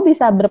 Kalau aku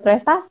bisa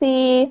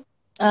berprestasi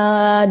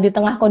di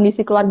tengah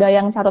kondisi keluarga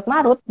yang carut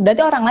marut,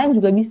 berarti orang lain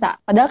juga bisa.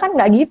 Padahal kan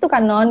nggak gitu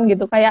kan non,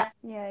 gitu. Kayak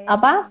Iya, iya,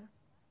 apa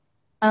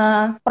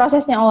iya.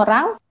 prosesnya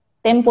orang,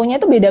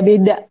 temponya itu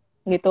beda-beda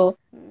gitu.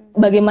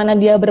 Bagaimana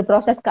dia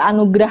berproses ke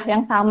anugerah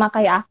yang sama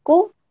kayak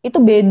aku, itu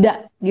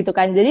beda gitu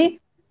kan. Jadi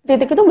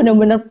titik itu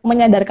benar-benar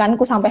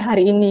menyadarkanku sampai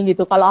hari ini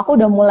gitu. Kalau aku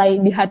udah mulai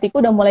di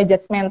hatiku udah mulai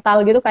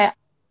judgmental gitu, kayak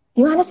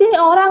gimana sih ini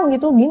orang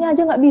gitu, gini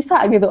aja nggak bisa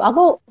gitu.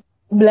 Aku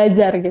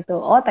belajar gitu.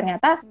 Oh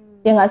ternyata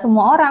ya nggak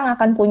semua orang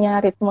akan punya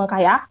ritme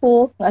kayak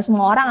aku, nggak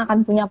semua orang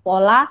akan punya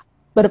pola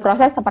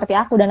berproses seperti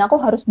aku, dan aku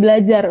harus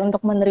belajar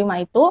untuk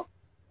menerima itu.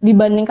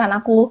 Dibandingkan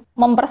aku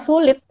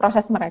mempersulit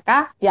proses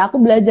mereka, ya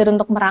aku belajar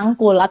untuk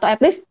merangkul, atau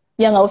at least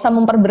ya nggak usah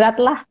memperberat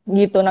lah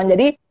gitu. Nah,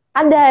 jadi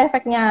ada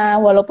efeknya,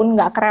 walaupun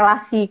nggak ke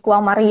relasiku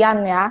sama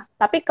Rian ya,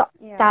 tapi ke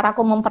Iya.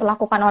 caraku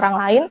memperlakukan orang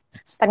lain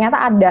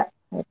ternyata ada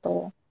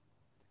gitu.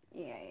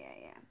 Iya, iya,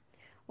 iya.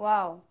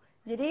 Wow.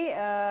 Jadi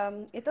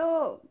itu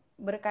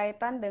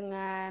berkaitan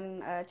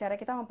dengan cara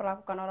kita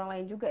memperlakukan orang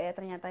lain juga ya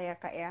ternyata ya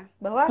Kak ya.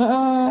 Bahwa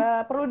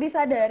Mm-mm, perlu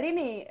disadari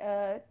nih,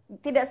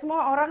 tidak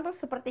semua orang tuh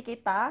seperti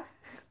kita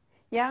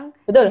yang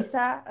betul,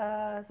 bisa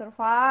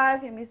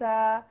survive, yang bisa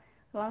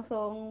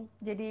langsung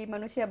jadi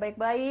manusia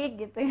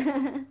baik-baik gitu ya.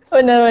 Iya,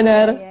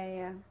 benar-benar iya,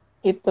 iya.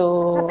 itu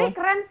Tapi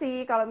keren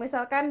sih kalau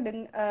misalkan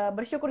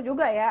bersyukur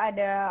juga ya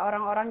ada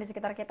orang-orang di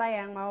sekitar kita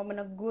yang mau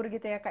menegur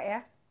gitu ya Kak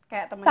ya.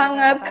 Kayak temannya Kakak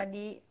sangat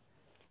tadi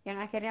yang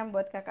akhirnya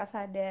membuat Kakak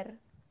sadar. Iya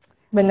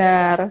deh.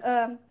 benar.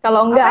 Kalau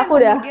Apa enggak yang aku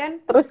udah kemudian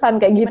terusan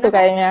kayak gitu gimana Kak?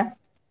 kayaknya.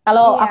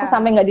 Kalau aku Iya.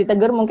 sampai nggak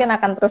ditegur mungkin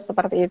akan terus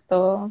seperti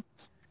itu.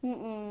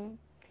 Mm-mm.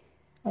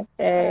 Keren,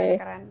 Oke,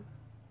 keren.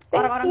 thank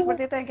Orang-orang you.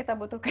 seperti itu yang kita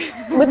butuhkan.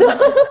 Betul.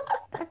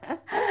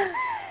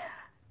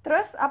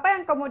 Terus apa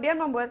yang kemudian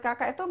membuat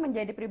Kakak itu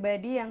menjadi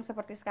pribadi yang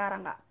seperti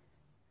sekarang Kak?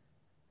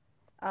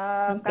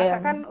 Oke,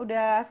 Kakak kan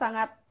udah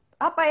sangat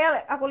apa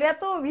ya? Aku lihat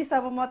tuh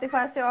bisa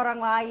memotivasi orang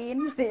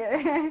lain sih.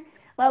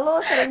 Lalu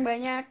sering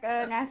banyak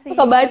suka ngasih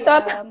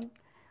bacot.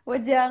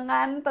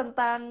 wejangan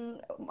tentang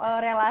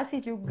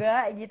relasi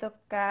juga gitu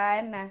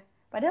kan. Nah,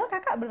 padahal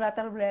kakak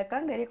berlatar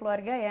belakang dari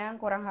keluarga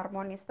yang kurang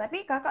harmonis,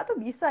 tapi kakak tuh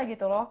bisa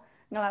gitu loh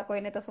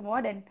ngelakuin itu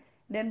semua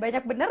dan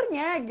banyak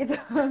benernya gitu.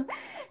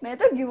 Nah,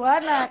 itu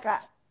gimana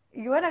kak?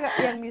 Gimana kak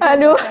yang bisa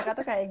Aduh, membuat kakak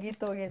tuh kayak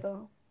gitu gitu?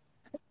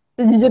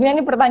 sejujurnya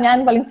ini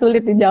pertanyaan paling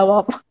sulit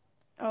dijawab.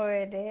 Oh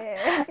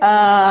deh,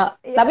 Eh,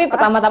 iya tapi pak.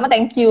 pertama-tama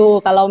thank you.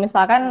 Kalau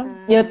misalkan,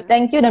 ya Heeh.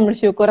 thank you dan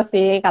bersyukur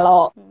sih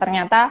kalau Hmm.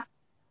 ternyata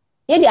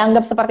ya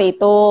dianggap seperti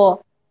itu.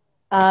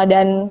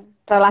 Dan Hmm.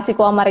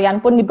 relasiku sama Rian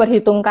pun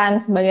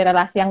diperhitungkan sebagai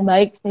relasi yang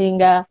baik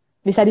sehingga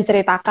bisa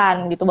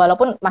diceritakan gitu.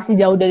 Walaupun masih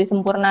jauh dari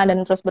sempurna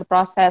dan terus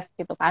berproses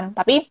gitu kan.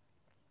 Tapi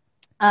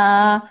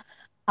eh,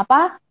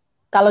 apa?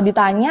 Kalau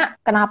ditanya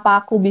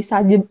kenapa aku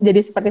bisa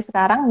jadi seperti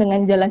sekarang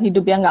dengan jalan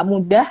hidup yang nggak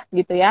mudah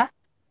gitu ya,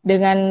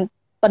 dengan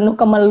penuh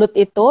kemelut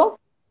itu,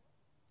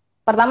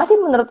 pertama sih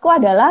menurutku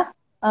adalah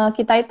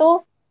kita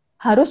itu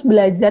harus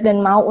belajar dan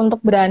mau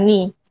untuk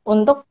berani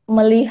untuk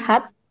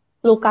melihat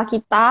luka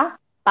kita,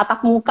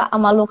 tatap muka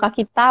sama luka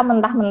kita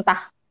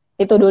mentah-mentah.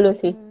 Itu dulu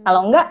sih.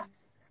 Kalau enggak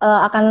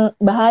Hmm. akan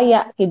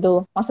bahaya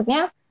gitu.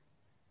 Maksudnya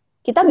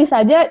kita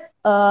bisa aja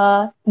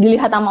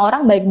dilihat sama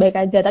orang baik-baik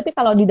aja, tapi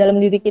kalau di dalam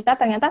diri kita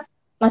ternyata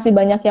masih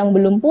banyak yang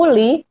belum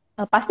pulih,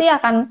 pasti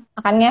akan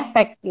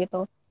ngefek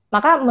gitu.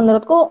 Maka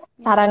menurutku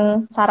Ya.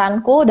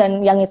 saran-saranku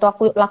dan yang itu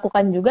aku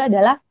lakukan juga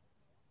adalah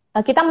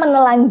kita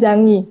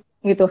menelanjangi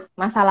gitu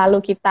masa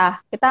lalu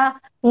kita.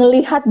 Kita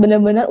ngelihat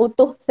benar-benar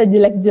utuh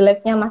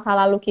sejelek-jeleknya masa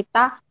lalu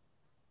kita.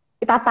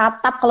 Kita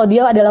tatap, kalau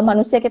dia adalah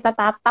manusia kita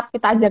tatap,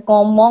 kita ajak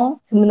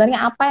ngomong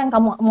sebenarnya apa yang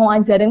kamu mau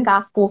ajarin ke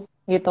aku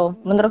gitu.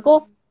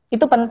 Menurutku Hmm.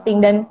 itu penting,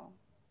 Wow.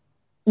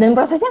 dan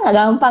prosesnya nggak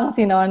gampang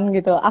sih non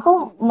gitu.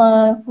 Aku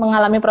Hmm.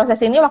 mengalami proses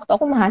ini waktu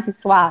aku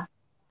mahasiswa.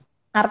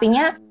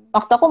 Artinya Hmm.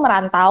 waktu aku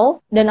merantau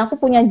dan aku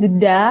punya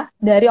jeda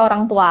dari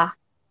orang tua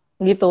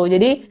gitu.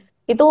 Jadi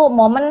Hmm. itu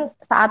momen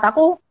saat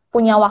aku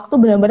punya waktu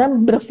benar-benar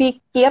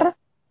berpikir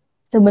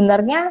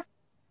sebenarnya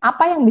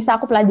apa yang bisa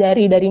aku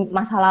pelajari dari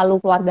masa lalu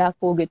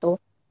keluargaku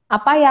gitu.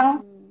 Apa yang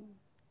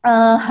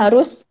Hmm.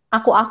 harus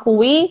aku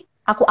akui,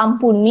 aku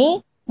ampuni,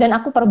 dan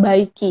aku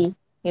perbaiki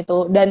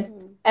gitu. Dan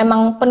Hmm.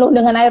 emang penuh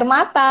dengan air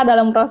mata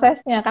dalam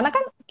prosesnya, karena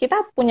kan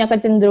kita punya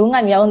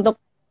kecenderungan ya untuk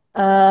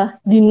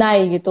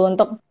deny gitu,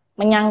 untuk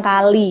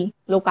menyangkali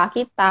luka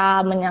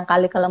kita,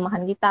 menyangkali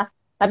kelemahan kita.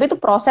 Tapi itu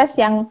proses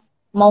yang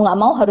mau nggak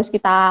mau harus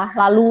kita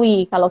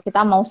lalui kalau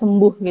kita mau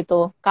sembuh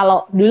gitu.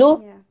 Kalau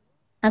dulu Ya.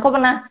 aku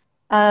pernah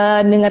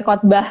dengar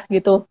khotbah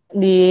gitu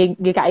di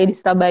GKI di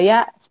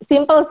Surabaya,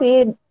 simple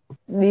sih,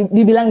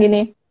 dibilang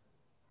gini,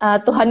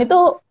 Tuhan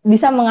itu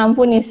bisa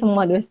mengampuni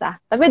semua dosa,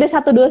 tapi ada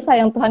satu dosa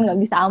yang Tuhan nggak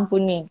bisa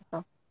ampuni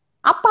gitu.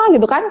 Apa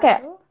gitu kan,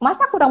 kayak Itu.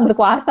 masa kurang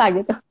berkuasa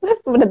gitu. Terus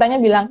pendetanya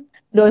bilang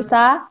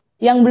dosa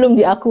yang belum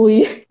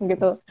diakui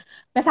gitu.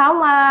 Nah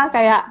sama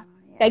kayak Oh,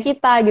 ya. kayak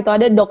kita gitu,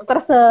 ada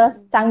dokter Hmm.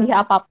 secanggih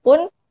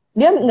apapun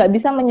dia nggak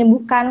bisa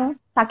menyembuhkan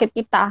sakit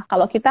kita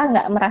kalau kita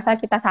nggak merasa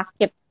kita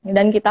sakit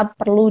dan kita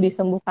perlu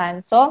disembuhkan.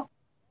 So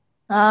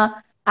eh,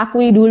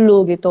 akui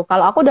dulu gitu.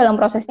 Kalau aku dalam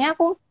prosesnya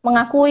aku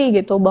mengakui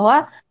gitu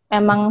bahwa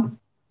emang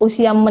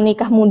usia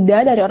menikah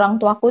muda dari orang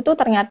tuaku itu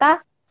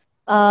ternyata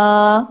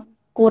eh,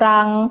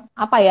 kurang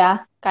apa ya,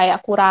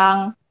 kayak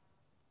kurang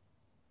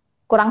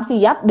kurang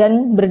siap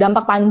dan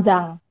berdampak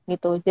panjang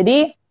gitu.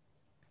 Jadi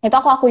itu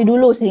aku akui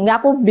dulu sehingga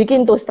aku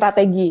bikin tuh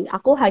strategi.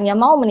 Aku hanya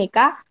mau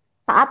menikah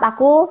saat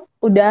aku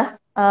udah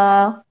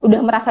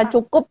merasa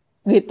cukup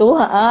gitu,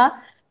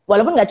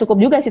 walaupun nggak cukup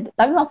juga sih,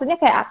 tapi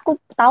maksudnya kayak aku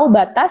tahu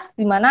batas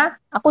di mana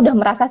aku udah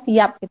merasa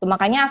siap gitu.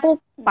 Makanya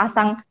aku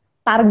pasang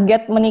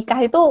target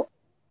menikah itu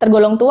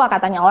tergolong tua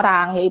katanya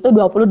orang, yaitu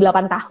 28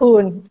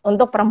 tahun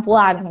untuk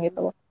perempuan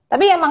gitu.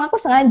 Tapi emang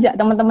aku sengaja,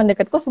 teman-teman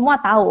dekatku semua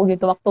tahu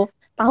gitu, waktu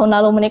tahun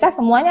lalu menikah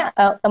semuanya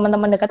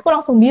teman-teman dekatku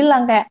langsung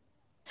bilang kayak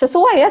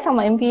sesuai ya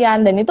sama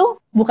impian, dan itu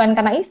bukan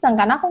karena iseng,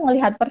 karena aku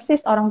melihat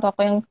persis orang tua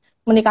aku yang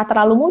menikah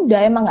terlalu muda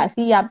emang nggak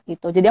siap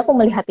gitu. Jadi aku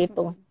melihat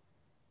itu.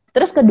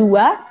 Terus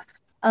kedua,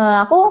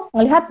 aku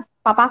ngelihat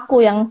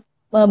papaku yang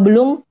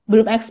belum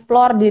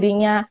eksplor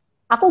dirinya.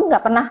 Aku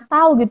nggak pernah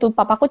tahu gitu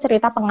papaku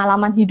cerita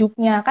pengalaman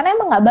hidupnya, karena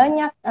emang nggak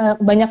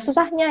banyak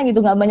susahnya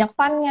gitu, nggak banyak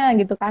funnya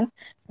gitu kan.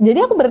 Jadi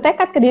aku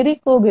bertekad ke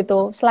diriku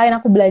gitu, selain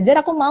aku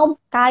belajar, aku mau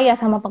kaya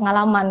sama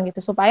pengalaman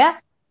gitu,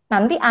 supaya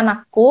nanti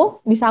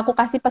anakku bisa aku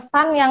kasih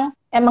pesan yang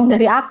emang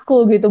dari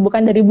aku gitu,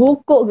 bukan dari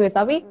buku gitu,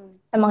 tapi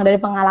emang dari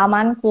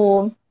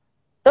pengalamanku.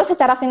 Terus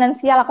secara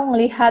finansial aku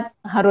ngelihat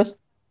harus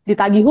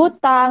ditagih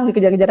hutang,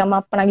 dikejar-kejar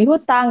sama penagih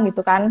hutang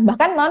gitu kan.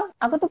 Bahkan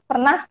aku tuh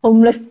pernah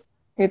homeless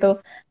gitu.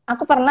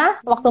 Aku pernah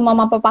waktu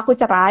mama papaku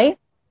cerai,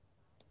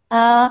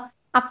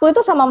 aku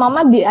itu sama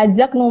mama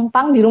diajak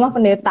numpang di rumah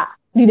pendeta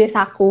di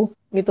desaku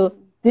gitu.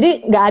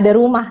 Jadi nggak ada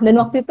rumah, dan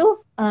waktu itu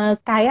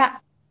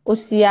kayak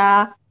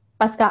usia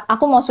pas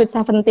aku mau sweet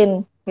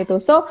 17 gitu.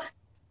 So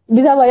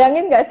bisa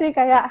bayangin nggak sih,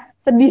 kayak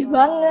sedih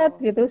banget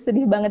gitu,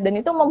 sedih banget, dan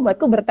itu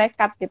membuatku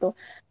bertekad gitu.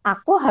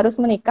 Aku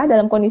harus menikah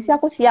dalam kondisi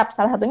aku siap,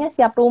 salah satunya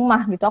siap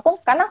rumah gitu.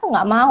 Karena aku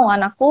nggak mau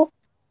anakku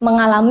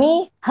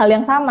mengalami hal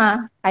yang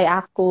sama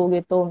kayak aku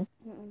gitu.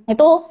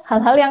 Itu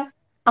hal-hal yang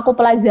aku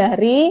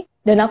pelajari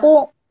dan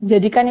aku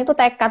jadikan itu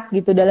tekad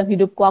gitu dalam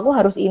hidupku. Aku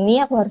harus ini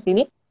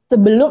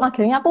sebelum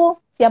akhirnya aku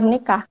siap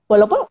menikah.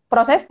 Walaupun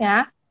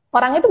prosesnya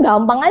orang itu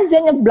gampang aja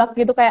nyeblak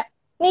gitu, kayak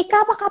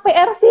nikah apa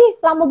KPR sih,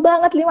 lama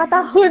banget 5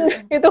 tahun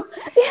gitu.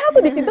 Ya aku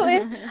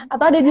digituin.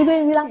 Atau ada juga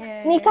yang bilang,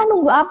 nikah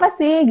nunggu apa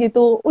sih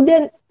gitu,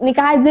 udah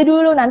nikah aja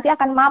dulu nanti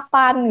akan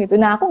mapan gitu.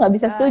 Nah aku nggak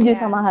bisa setuju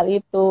sama hal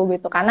itu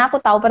gitu, karena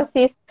aku tahu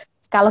persis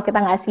kalau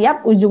kita nggak siap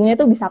ujungnya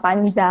itu bisa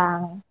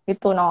panjang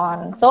gitu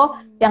non. So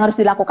yang harus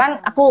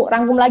dilakukan, aku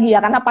rangkum lagi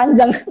ya karena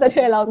panjang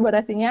tadi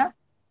elaborasinya.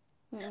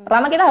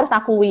 Pertama kita harus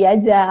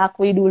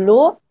akui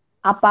dulu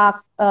apa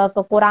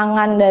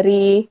kekurangan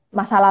dari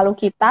masa lalu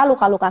kita,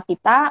 luka-luka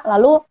kita,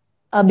 lalu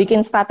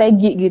bikin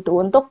strategi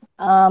gitu untuk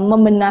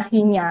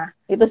membenahinya.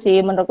 Itu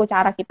sih menurutku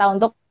cara kita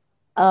untuk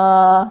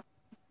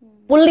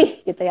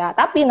pulih gitu ya.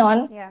 Tapi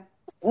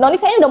Noni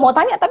kayaknya udah mau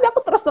tanya, tapi aku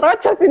terus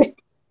terocot ini.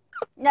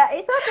 Ya,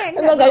 itu oke.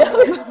 Enggak.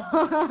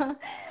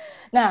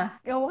 Nah,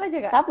 ngomong aja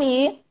Kak.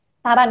 Tapi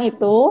saran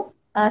itu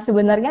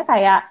sebenarnya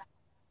kayak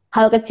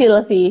hal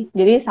kecil sih.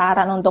 Jadi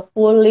saran untuk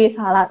pulih,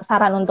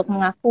 saran untuk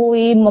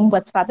mengakui,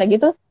 membuat strategi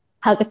itu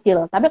hal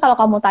kecil. Tapi kalau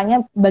kamu tanya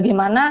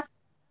bagaimana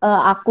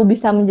aku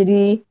bisa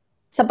menjadi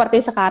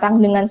seperti sekarang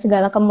dengan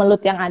segala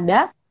kemelut yang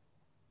ada,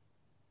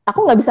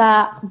 aku nggak bisa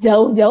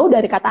jauh-jauh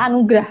dari kata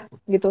anugerah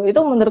gitu.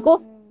 Itu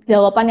menurutku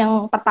jawaban yang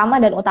pertama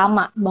dan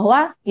utama,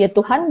 bahwa ya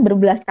Tuhan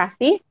berbelas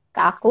kasih ke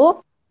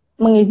aku,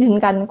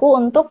 mengizinkanku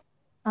untuk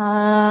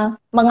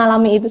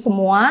mengalami itu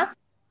semua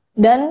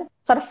dan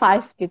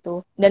survive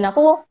gitu. Dan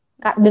aku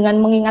dengan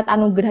mengingat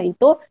anugerah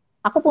itu,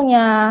 aku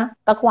punya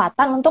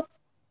kekuatan untuk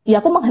ya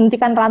aku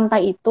menghentikan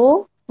rantai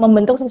itu,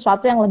 membentuk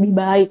sesuatu yang lebih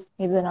baik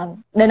gitu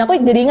non. Dan aku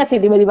jadi ingat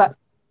sih tiba-tiba,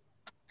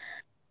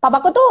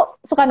 papaku tuh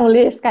suka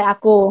nulis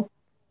kayak aku.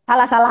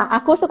 Salah,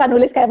 aku suka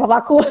nulis kayak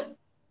papaku.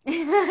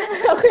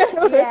 Aku yang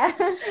nulis. Iya,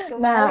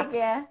 kebalik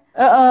ya.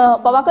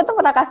 Papaku tuh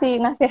pernah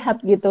kasih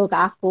nasihat gitu ke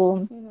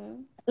aku.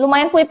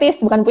 Lumayan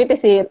bukan puitis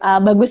sih,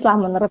 bagus lah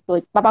menurutku.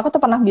 Papaku tuh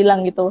pernah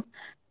bilang gitu,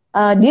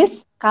 Dis,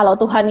 kalau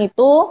Tuhan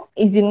itu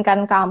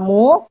izinkan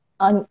kamu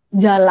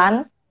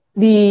jalan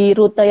di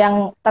rute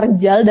yang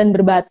terjal dan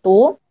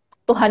berbatu,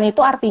 Tuhan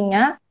itu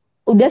artinya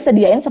udah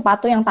sediain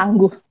sepatu yang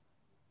tangguh.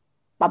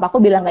 Papaku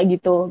bilang kayak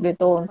gitu.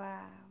 Wow.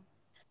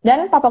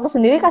 Dan papaku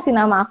sendiri kasih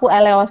nama aku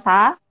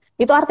Eleosa,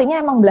 itu artinya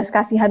emang belas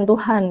kasihan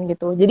Tuhan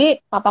gitu. Jadi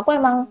papaku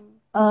emang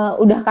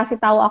udah kasih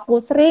tahu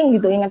aku sering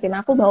gitu, ingetin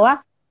aku bahwa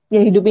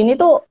ya hidup ini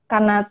tuh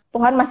karena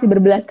Tuhan masih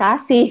berbelas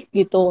kasih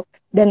gitu.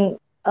 Dan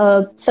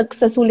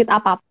sesulit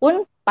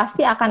apapun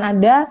pasti akan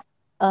ada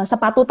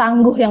sepatu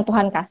tangguh yang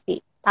Tuhan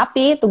kasih.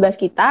 Tapi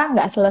tugas kita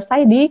nggak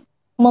selesai di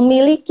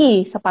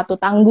memiliki sepatu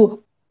tangguh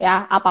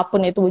ya,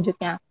 apapun itu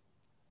wujudnya.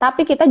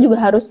 Tapi kita juga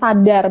harus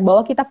sadar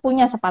bahwa kita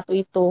punya sepatu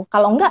itu.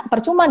 Kalau enggak,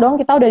 percuma dong,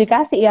 kita udah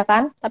dikasih ya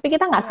kan, tapi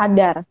kita nggak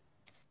sadar.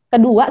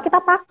 Kedua,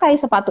 kita pakai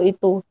sepatu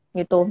itu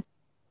gitu.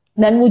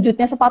 Dan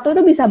wujudnya sepatu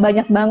itu bisa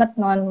banyak banget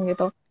non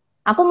gitu.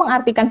 Aku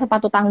mengartikan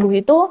sepatu tangguh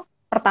itu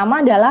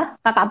pertama adalah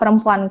kakak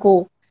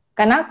perempuanku.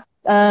 Karena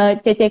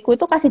ceceku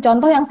itu kasih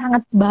contoh yang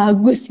sangat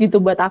bagus gitu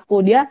buat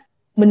aku. Dia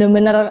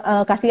bener-bener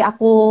kasih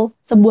aku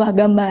sebuah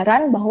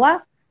gambaran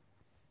bahwa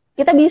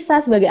kita bisa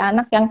sebagai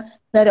anak yang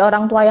dari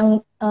orang tua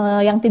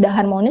yang tidak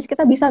harmonis,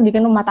 kita bisa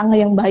bikin rumah tangga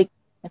yang baik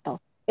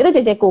gitu. Itu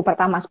ceceku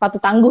pertama,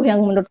 sepatu tangguh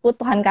yang menurutku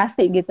Tuhan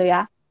kasih gitu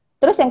ya.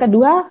 Terus yang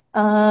kedua,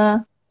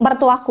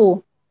 mertuaku,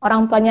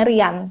 orang tuanya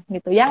Rian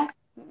gitu, yang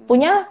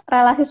punya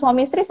relasi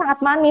suami istri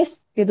sangat manis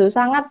gitu,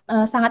 sangat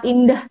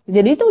indah.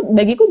 Jadi itu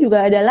bagiku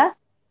juga adalah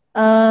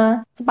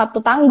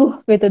sepatu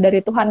tangguh gitu dari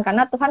Tuhan,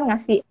 karena Tuhan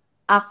ngasih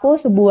aku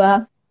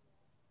sebuah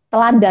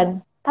teladan.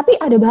 Tapi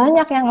ada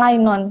banyak yang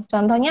lain, Non.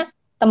 Contohnya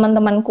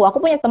teman-temanku,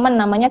 aku punya teman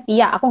namanya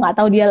Tia, aku nggak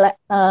tahu dia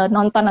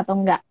nonton atau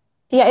enggak.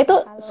 Tia itu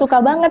Halo. suka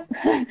banget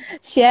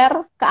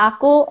share ke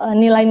aku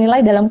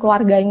nilai-nilai dalam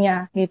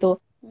keluarganya gitu.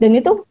 Dan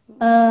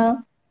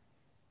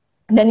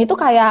itu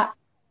kayak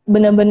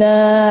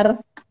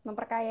bener-bener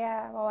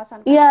Memperkaya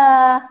wawasan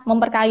iya, Kak.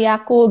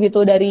 memperkaya aku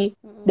gitu dari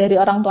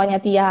orang tuanya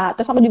Tia.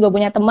 Terus aku juga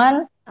punya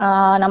teman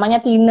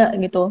namanya Tina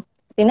gitu.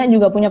 Tina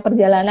juga punya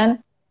perjalanan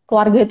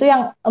keluarga itu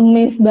yang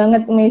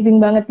amazing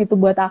banget gitu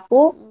buat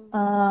aku.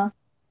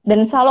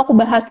 Dan selalu aku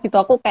bahas gitu,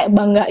 aku kayak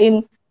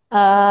banggain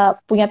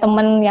punya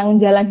teman yang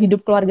jalan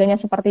hidup keluarganya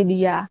seperti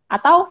dia.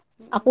 Atau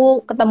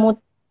aku ketemu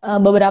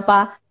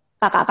beberapa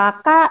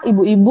kakak-kakak,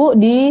 ibu-ibu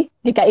di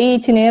DKI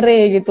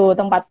Cinere gitu,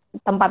 tempat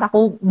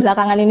aku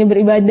belakangan ini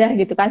beribadah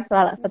gitu kan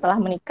setelah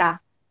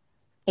menikah.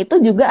 Itu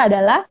juga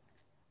adalah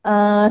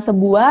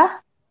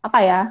sebuah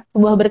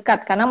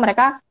berkat karena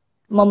mereka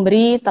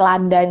memberi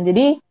teladan.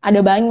 Jadi ada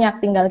banyak,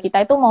 tinggal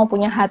kita itu mau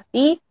punya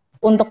hati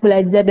untuk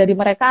belajar dari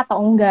mereka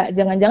atau enggak.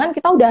 Jangan-jangan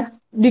kita udah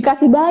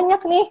dikasih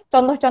banyak nih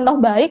contoh-contoh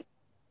baik,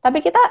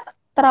 tapi kita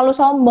terlalu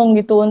sombong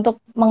gitu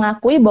untuk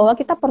mengakui bahwa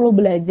kita perlu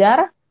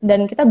belajar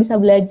dan kita bisa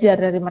belajar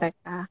dari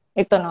mereka.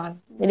 Itu, Non.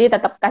 Jadi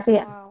tetap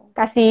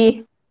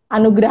kasih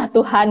anugerah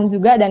Tuhan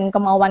juga dan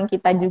kemauan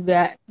kita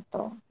juga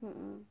gitu.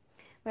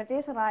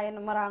 Berarti selain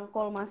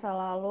merangkul masa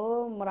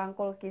lalu,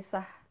 merangkul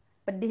kisah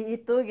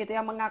pedih itu gitu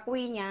ya,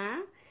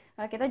 mengakuinya,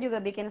 kita juga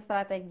bikin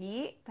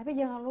strategi. Tapi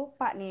jangan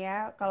lupa nih ya,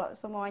 kalau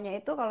semuanya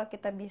itu kalau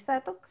kita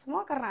bisa itu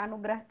semua karena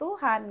anugerah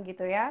Tuhan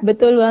gitu ya.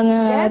 Betul Dan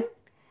banget.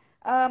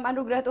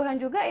 anugerah Tuhan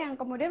juga yang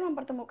kemudian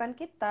mempertemukan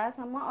kita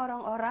sama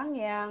orang-orang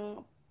yang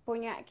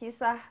punya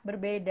kisah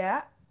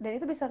berbeda, dan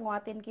itu bisa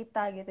nguatin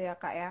kita gitu ya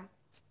Kak ya.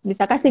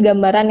 Bisa kasih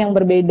gambaran yang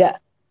berbeda.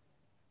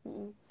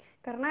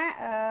 Karena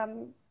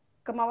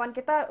kemauan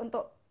kita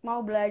untuk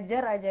mau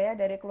belajar aja ya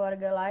dari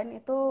keluarga lain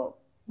itu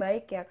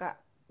baik ya Kak.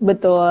 Supaya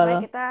Betul.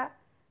 kita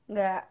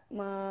nggak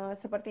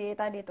seperti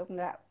tadi tuh,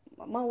 nggak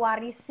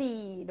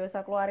mewarisi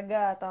dosa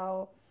keluarga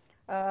atau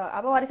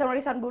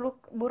warisan-warisan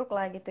buruk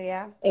lah gitu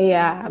ya.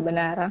 Iya,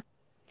 benar.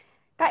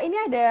 Kak, ini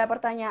ada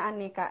pertanyaan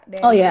nih Kak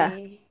Oh ya,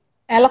 dari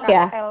elok Kak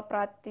ya. El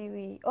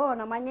Pratiwi. Oh,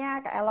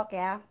 namanya Kak Elok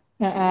ya.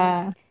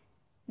 Heeh.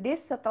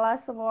 Dis, setelah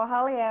semua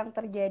hal yang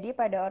terjadi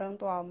pada orang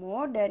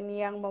tuamu dan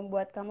yang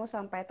membuat kamu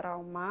sampai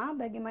trauma,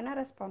 bagaimana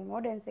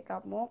responmu dan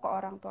sikapmu ke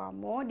orang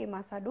tuamu di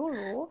masa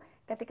dulu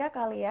ketika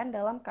kalian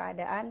dalam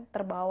keadaan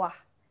terbawah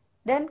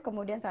dan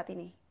kemudian saat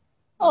ini?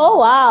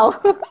 Oh wow.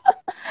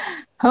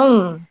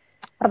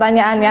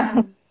 Pertanyaan yang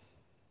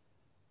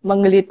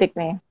menggelitik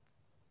nih.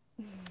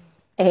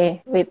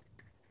 Wait.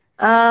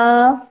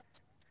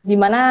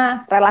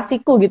 Gimana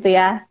relasiku gitu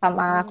ya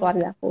sama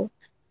keluargaku?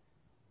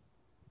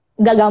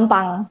 Gak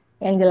gampang,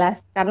 yang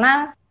jelas.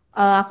 Karena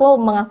aku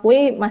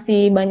mengakui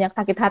masih banyak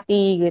sakit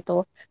hati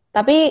gitu.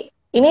 Tapi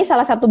ini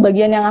salah satu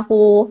bagian yang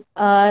aku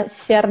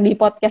share di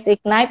podcast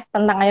Ignite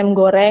tentang ayam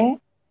goreng,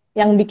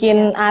 yang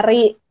bikin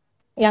Ari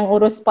yang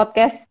urus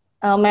podcast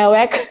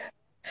mewek.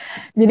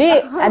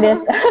 Jadi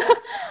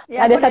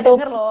Ya, ada aku udah satu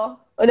denger loh.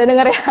 udah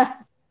denger ya.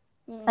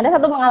 Ada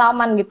satu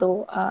pengalaman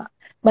gitu.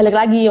 Balik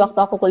lagi waktu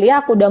aku kuliah,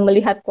 aku udah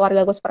melihat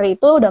keluargaku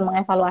seperti itu, udah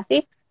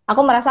mengevaluasi.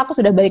 Aku merasa aku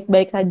sudah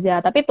baik-baik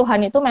saja. Tapi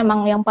Tuhan itu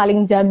memang yang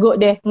paling jago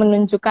deh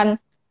menunjukkan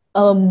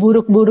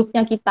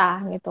buruk-buruknya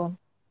kita gitu.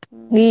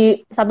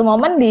 Di satu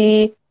momen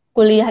di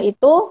kuliah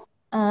itu,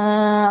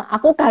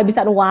 aku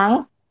kehabisan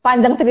uang.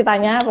 Panjang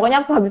ceritanya,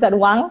 pokoknya aku kehabisan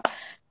uang.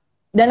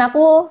 Dan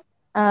aku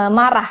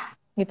marah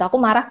gitu. Aku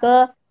marah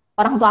ke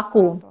orang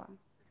tuaku.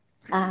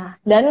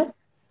 Dan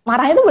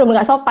marahnya itu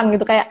benar-benar gak sopan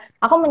gitu, kayak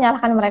aku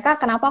menyalahkan mereka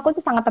kenapa aku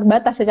tuh sangat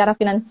terbatas secara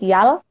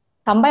finansial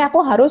sampai aku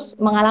harus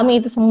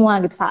mengalami itu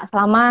semua gitu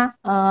selama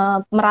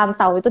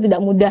merantau itu tidak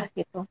mudah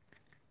gitu.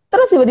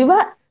 Terus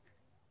tiba-tiba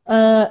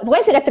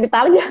pokoknya singkat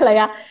cerita aja lah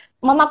ya,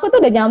 mamaku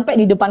tuh udah nyampe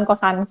di depan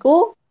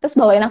kosanku terus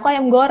bawain aku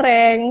ayam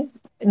goreng,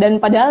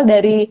 dan padahal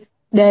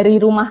dari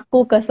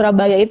rumahku ke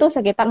Surabaya itu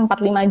sekitar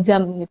 4-5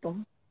 jam gitu.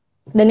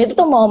 Dan itu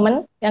tuh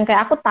momen yang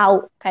kayak aku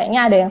tahu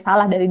kayaknya ada yang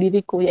salah dari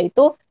diriku,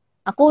 yaitu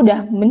aku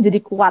udah menjadi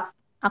kuat,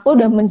 aku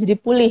udah menjadi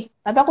pulih,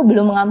 tapi aku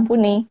belum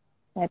mengampuni.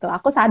 Gitu.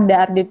 Aku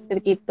sadar di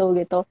titik itu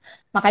gitu.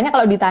 Makanya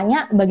kalau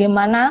ditanya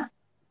bagaimana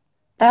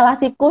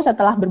relasiku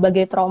setelah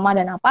berbagai trauma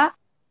dan apa,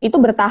 itu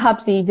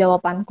bertahap sih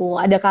jawabanku.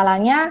 Ada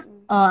kalanya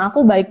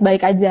aku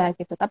baik-baik aja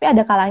gitu, tapi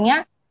ada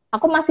kalanya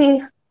aku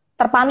masih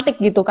terpantik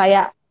gitu,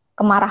 kayak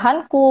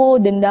kemarahanku,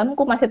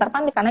 dendamku masih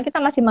terpantik karena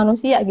kita masih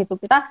manusia gitu.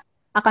 Kita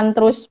akan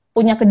terus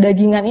punya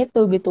kedagingan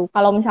itu gitu.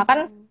 Kalau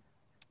misalkan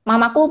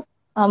mamaku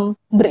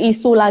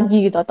berisu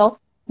lagi gitu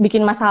atau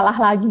bikin masalah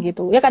lagi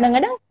gitu, ya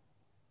kadang-kadang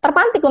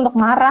terpantik untuk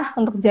marah,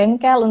 untuk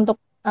jengkel, untuk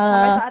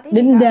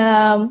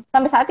dendam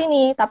sampai saat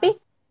ini. Tapi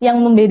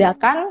yang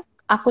membedakan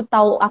aku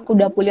tahu aku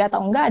udah pulih atau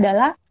enggak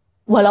adalah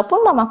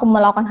walaupun mamaku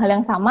melakukan hal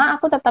yang sama,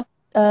 aku tetap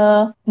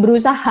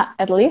berusaha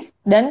at least,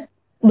 dan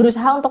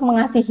berusaha untuk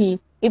mengasihi.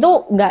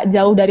 Itu nggak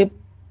jauh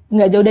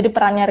dari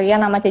perannya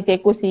Rian sama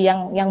ceceku sih,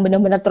 yang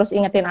benar-benar terus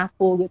ingetin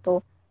aku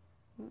gitu.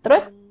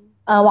 Terus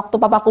waktu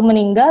papaku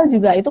meninggal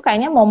juga itu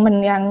kayaknya momen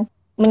yang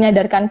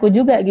menyadarkanku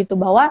juga gitu,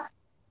 bahwa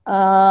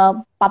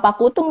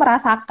papaku tuh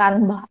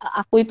merasakan bahwa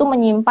aku itu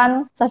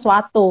menyimpan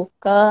sesuatu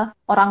ke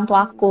orang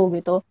tuaku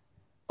gitu.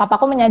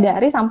 Papaku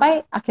menyadari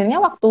sampai akhirnya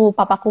waktu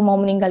papaku mau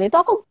meninggal itu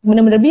aku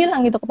benar-benar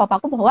bilang gitu ke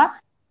papaku bahwa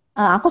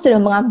aku sudah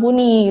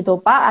mengampuni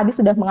gitu, Pak Adiss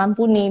sudah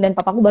mengampuni, dan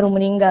papaku baru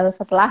meninggal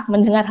setelah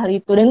mendengar hal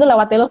itu, dan itu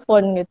lewat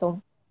telepon gitu.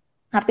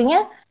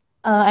 Artinya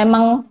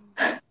emang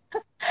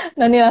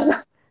Nani langsung,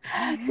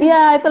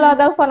 iya itu lewat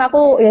telepon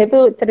aku, ya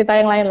itu cerita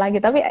yang lain lagi.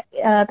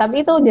 Tapi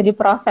itu jadi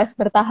proses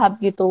bertahap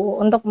gitu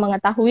untuk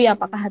mengetahui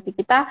apakah hati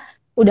kita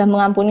udah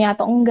mengampuni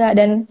atau enggak.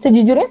 Dan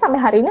sejujurnya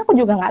sampai hari ini aku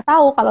juga nggak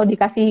tahu kalau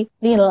dikasih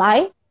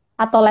nilai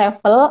atau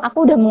level aku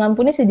udah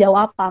mengampuni sejauh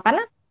apa.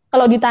 Karena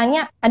kalau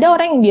ditanya, ada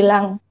orang yang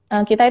bilang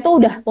kita itu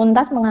udah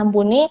tuntas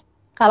mengampuni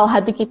kalau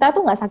hati kita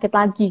tuh nggak sakit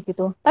lagi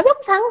gitu. Tapi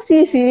aku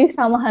sangsi sih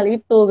sama hal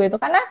itu gitu,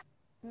 karena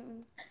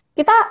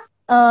kita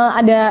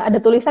ada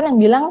tulisan yang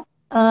bilang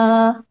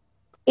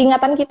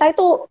ingatan kita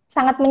itu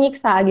sangat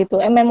menyiksa gitu.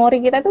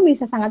 Memori kita itu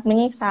bisa sangat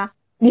menyiksa.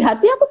 Di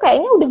hati aku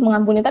kayaknya udah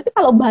mengampuni, tapi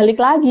kalau balik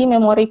lagi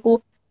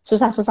memoriku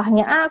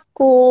susah-susahnya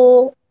aku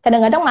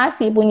kadang-kadang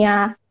masih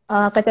punya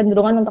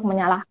kecenderungan untuk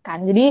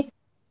menyalahkan. Jadi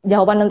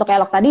jawaban untuk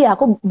elok tadi ya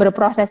aku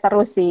berproses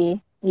terus sih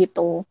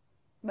gitu.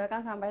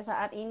 Bahkan sampai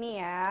saat ini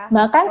ya.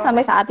 Bahkan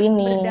sampai saat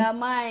ini.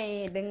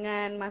 Berdamai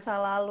dengan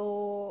masa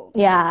lalu.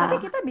 Ya.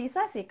 Tapi kita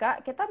bisa sih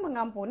Kak, kita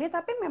mengampuni,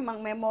 tapi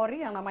memang memori,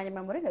 yang namanya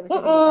memori nggak bisa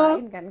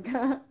dilupain kan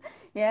Kak.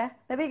 Ya,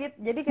 tapi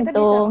jadi kita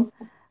bisa,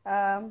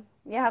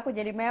 ya aku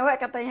jadi mewek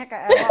katanya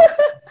Kak Elok.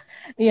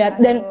 Iya,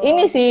 dan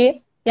ini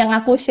sih yang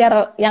aku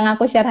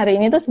share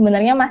hari ini tuh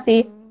sebenarnya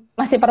masih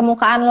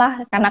permukaan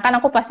lah, karena kan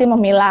aku pasti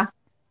memilah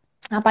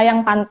apa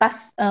yang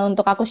pantas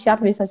untuk aku share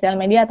di sosial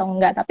media atau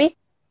enggak. Tapi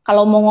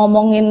kalau mau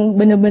ngomongin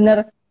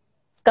bener-bener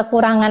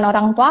kekurangan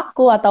orang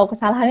tuaku atau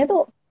kesalahan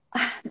itu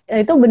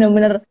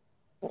bener-bener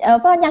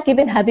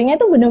nyakitin hatinya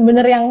itu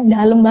bener-bener yang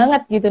dalam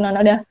banget gitu. Nah,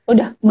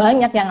 udah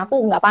banyak yang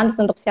aku nggak pantas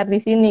untuk share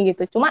di sini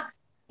gitu. Cuma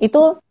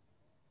itu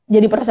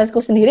jadi prosesku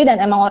sendiri, dan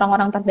emang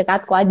orang-orang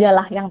terdekatku aja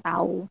lah yang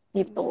tahu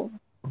gitu.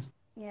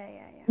 Ya.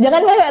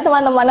 Jangan mewek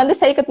teman-teman, nanti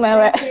saya ikut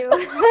mewek. Thank you.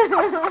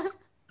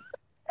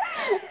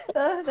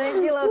 Thank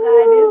you loh Kak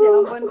Adiss, ya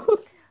ampun.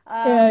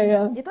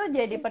 Itu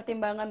jadi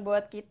pertimbangan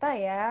buat kita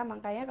ya.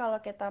 Makanya kalau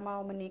kita mau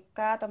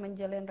menikah atau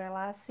menjalin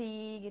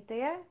relasi gitu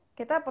ya,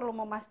 kita perlu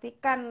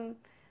memastikan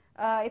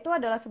itu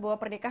adalah sebuah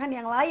pernikahan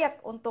yang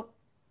layak untuk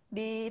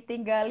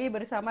ditinggali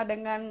bersama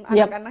dengan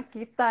anak-anak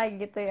kita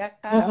gitu ya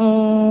Kak.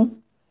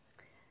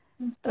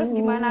 Terus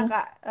gimana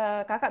Kak?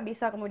 Kakak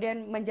bisa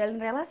kemudian menjalin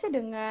relasi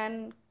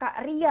dengan Kak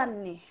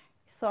Rian nih,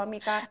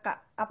 suami kakak.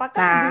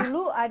 Apakah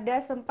dulu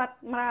ada sempat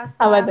merasa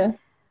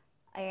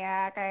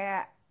ya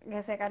kayak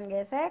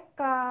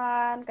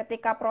gesekan-gesekan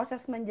ketika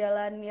proses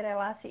menjalani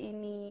relasi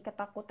ini,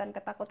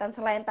 ketakutan-ketakutan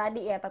selain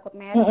tadi ya, takut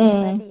married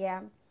tadi ya.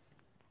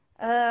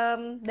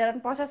 Dalam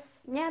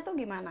prosesnya tuh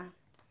gimana?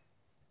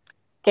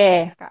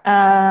 Oke.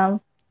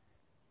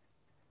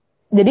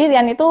 Jadi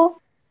Rian itu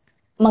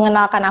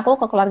mengenalkan aku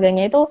ke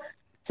keluarganya itu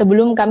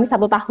sebelum kami 1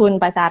 tahun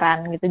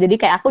pacaran gitu. Jadi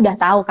kayak aku udah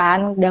tahu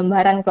kan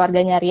gambaran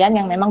keluarganya Rian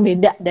yang memang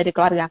beda dari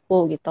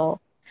keluargaku gitu.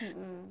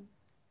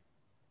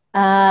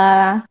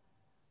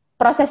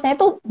 Prosesnya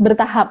itu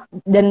bertahap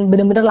dan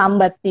benar-benar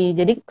lambat sih.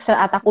 Jadi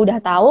saat aku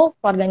udah tahu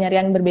keluarganya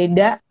Rian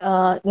berbeda,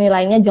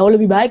 nilainya jauh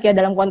lebih baik ya,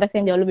 dalam konteks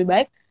yang jauh lebih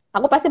baik,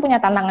 aku pasti punya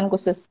tantangan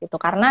khusus gitu.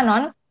 Karena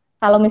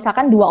kalau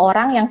misalkan 2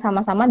 orang yang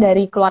sama-sama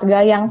dari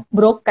keluarga yang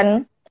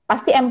broken,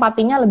 pasti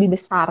empatinya lebih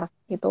besar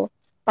gitu.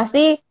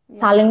 Pasti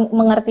saling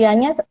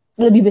mengertiannya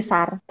lebih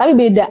besar. Tapi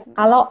beda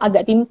kalau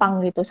agak timpang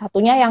gitu.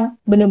 Satunya yang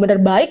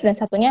benar-benar baik dan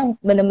satunya yang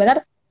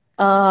benar-benar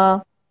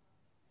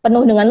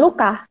penuh dengan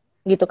luka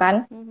gitu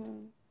kan.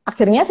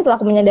 Akhirnya setelah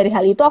aku menyadari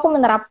hal itu, aku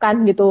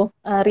menerapkan gitu.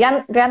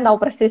 Rian tahu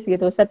persis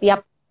gitu.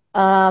 Setiap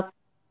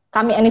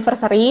kami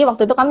anniversary,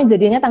 waktu itu kami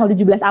jadinya tanggal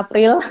 17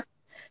 April.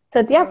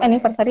 Setiap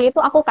anniversary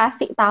itu aku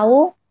kasih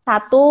tahu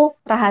satu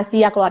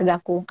rahasia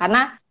keluargaku.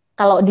 Karena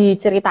kalau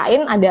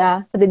diceritain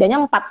ada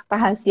setidaknya 4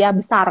 rahasia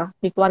besar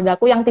di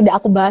keluargaku yang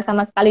tidak aku bahas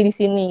sama sekali di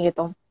sini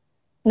gitu.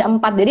 Ada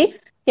 4. Jadi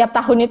tiap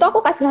tahun itu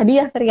aku kasih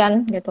hadiah ke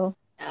Rian gitu.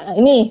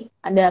 Ini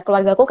ada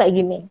keluargaku kayak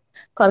gini.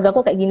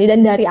 Keluargaku kayak gini,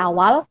 dan dari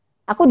awal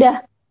aku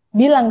udah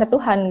bilang ke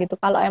Tuhan gitu,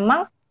 kalau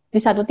emang di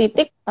satu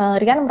titik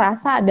Rian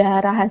merasa ada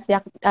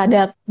rahasia,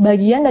 ada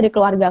bagian dari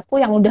keluargaku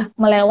yang udah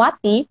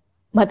melewati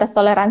batas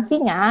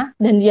toleransinya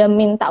dan dia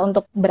minta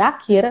untuk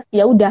berakhir,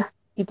 ya udah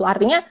gitu.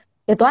 Artinya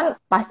ya Tuhan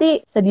pasti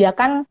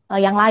sediakan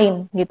yang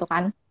lain gitu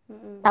kan.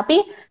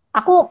 Tapi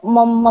aku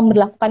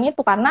memperlakukan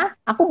itu karena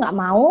aku nggak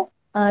mau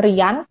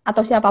Rian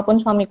atau siapapun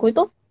suamiku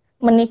itu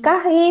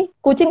menikahi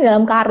kucing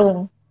dalam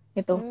karung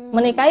gitu.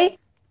 Menikahi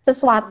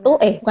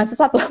sesuatu, bukan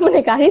sesuatu,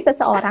 menikahi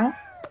seseorang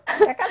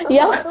Kakak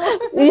Iya, sesuatu.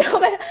 iya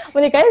kayak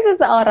menikahi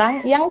seseorang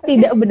yang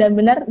tidak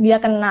benar-benar dia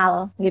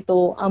kenal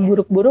gitu, Iya,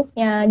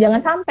 buruk-buruknya.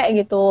 Jangan benar-benar. sampai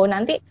gitu.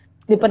 Nanti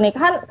di Betul sih.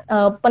 pernikahan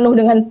penuh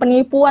dengan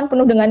penipuan,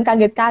 penuh dengan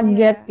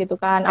kaget-kaget Iya. gitu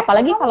kan. Kok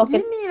Apalagi kamu kalau kita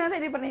gini nanti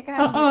di pernikahan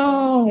gitu.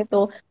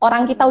 gitu.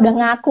 Orang kita Mm-mm. udah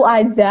ngaku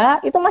aja,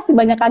 itu masih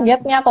banyak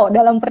kagetnya kok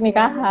dalam Iya, benar.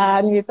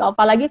 pernikahan gitu.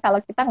 Apalagi kalau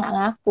kita nggak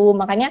ngaku.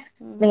 Makanya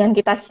dengan Mhm.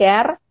 kita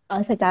share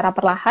secara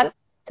perlahan,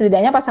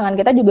 setidaknya pasangan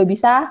kita juga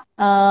bisa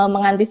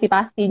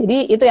mengantisipasi. Jadi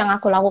itu yang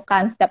aku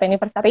lakukan setiap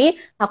anniversary,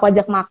 aku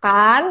ajak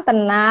makan,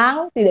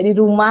 tenang, tidak di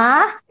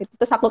rumah, gitu.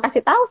 Terus aku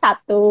kasih tahu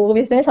satu,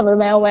 biasanya sambil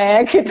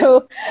mewek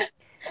gitu.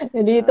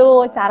 Jadi itu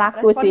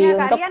caraku Responnya sih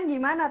untuk kalian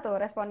gimana tuh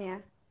responnya?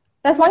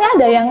 responnya Kok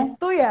ada kamu yang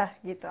gitu ya?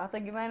 Gitu atau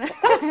gimana?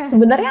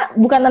 sebenarnya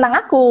bukan tentang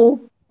aku.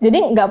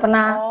 Jadi nggak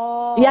pernah,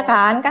 iya Oh,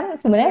 kan, kan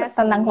sebenarnya iya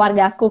tentang sih.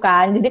 keluarga aku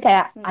kan. Jadi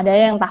kayak ada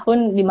Mm-mm. yang tahun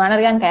di mana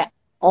kan kayak,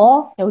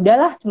 oh ya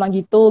udahlah cuma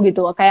gitu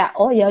gitu. Kayak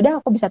oh ya udah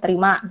aku bisa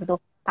terima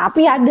gitu.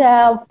 Tapi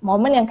ada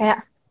momen yang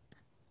kayak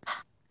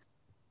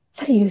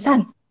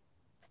seriusan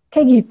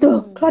kayak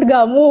gitu, Hmm.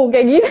 keluargamu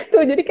kayak gitu.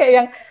 Jadi kayak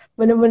yang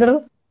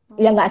bener-bener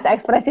ya nggak Oh.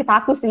 seekspresif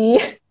aku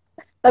sih.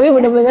 Tapi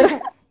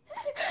bener-bener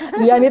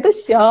dia itu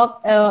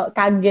shock,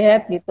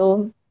 kaget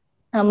gitu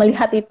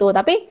melihat itu.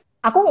 Tapi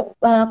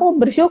aku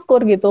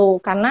bersyukur gitu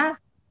karena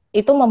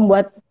itu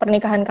membuat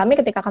pernikahan kami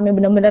ketika kami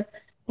benar-benar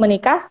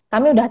menikah,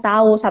 kami udah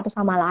tahu satu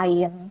sama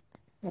lain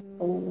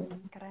gitu.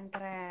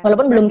 Keren-keren.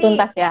 Walaupun belum Berarti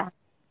tuntas ya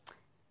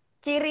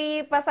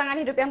ciri pasangan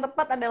hidup yang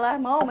tepat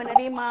adalah mau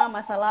menerima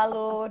masa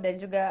lalu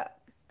dan juga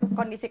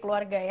kondisi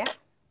keluarga ya.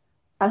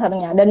 salah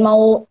satunya. Dan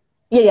mau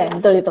iya ya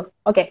betul itu.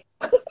 Oke.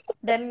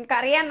 Dan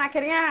Kak Rian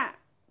akhirnya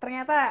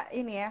ternyata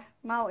ini ya,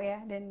 mau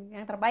ya dan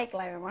yang terbaik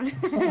lah memang.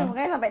 Mm-mm.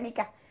 Makanya sampai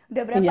nikah.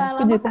 Udah Iya, berapa puji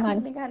lama Kak Tuhan.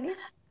 pernikahannya?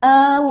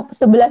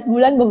 11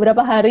 bulan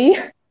beberapa hari.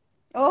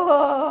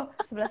 Oh,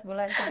 11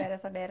 bulan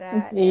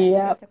saudara-saudara. Ya,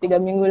 Iya, udah cukup 3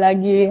 minggu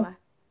lagi ini lah.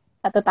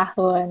 1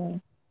 tahun.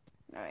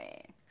 Oke.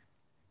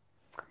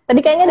 Tadi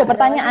Terus kayaknya Kak, ada ada lagi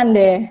pertanyaan nggak?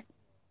 deh.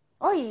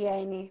 Oh iya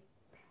ini.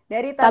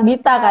 Dari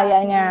Tabita Tabita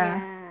kayaknya.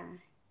 Dunia.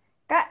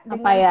 Kak, Apa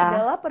dengan ya?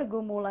 segala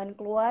pergumulan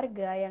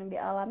keluarga yang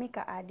dialami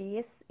Kak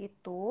Adiss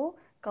itu,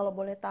 kalau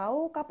boleh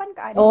tahu, kapan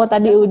Kak Adiss Oh,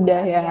 tadi cerita sama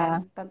udah Kak ya. Rian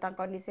tentang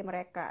kondisi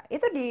mereka?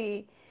 Itu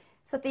di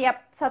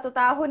setiap 1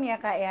 tahun ya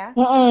Kak ya?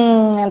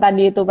 Yang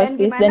tadi itu Dan persis.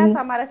 gimana Dan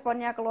sama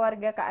responnya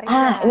keluarga Kak ini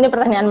Rian?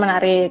 pertanyaan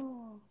menarik.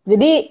 Oh,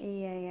 Jadi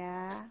iya ya.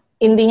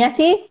 intinya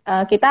sih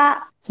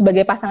kita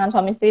sebagai pasangan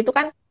suami istri itu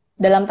kan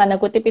dalam tanda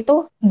kutip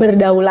itu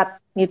berdaulat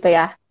gitu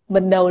ya.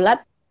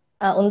 Berdaulat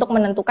untuk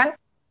menentukan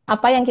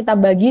apa yang kita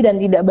bagi dan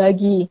tidak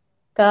bagi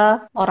ke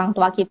orang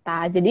tua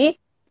kita. Jadi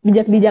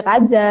bijak-bijak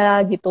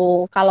aja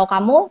gitu. Kalau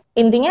kamu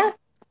intinya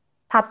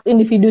satu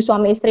individu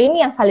suami istri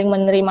ini yang saling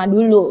menerima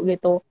dulu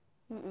gitu.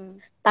 Mm-mm.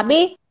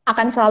 Tapi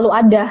akan selalu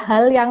ada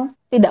hal yang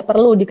tidak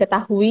perlu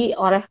diketahui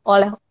oleh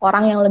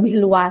orang yang lebih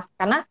luas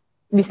karena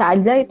bisa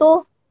aja Mm-mm. itu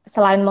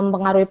selain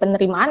mempengaruhi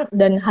penerimaan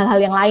dan hal-hal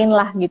yang lain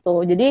lah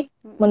gitu. Jadi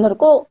Mm-mm.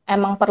 menurutku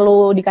emang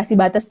perlu dikasih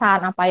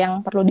batasan apa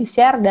yang perlu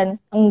di-share dan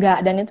enggak,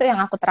 dan itu yang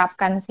aku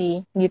terapkan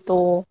sih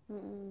gitu.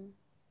 Mm-mm.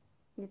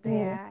 Gitu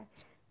Hmm. ya.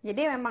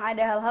 Jadi memang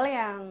ada hal-hal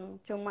yang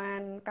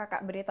cuman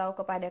kakak beritahu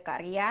kepada Kak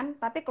Rian,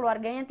 tapi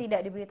keluarganya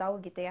tidak diberitahu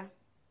gitu ya.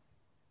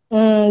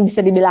 Bisa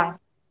dibilang.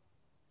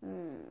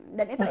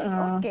 Dan itu is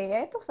Mm-mm. okay ya,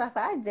 itu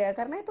sah-sah aja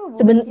karena itu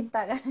hubungan Seben-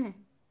 kita kan.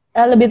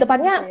 Lebih Gitu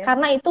tepatnya ya.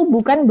 karena itu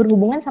bukan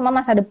berhubungan sama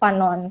masa depan,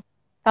 Non.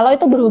 Kalau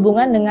itu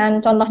berhubungan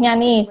dengan contohnya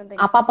Itu nih, yang penting.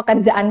 apa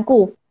pekerjaanku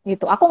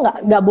gitu. Aku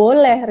nggak Mm-mm.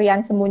 boleh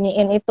Rian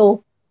sembunyiin itu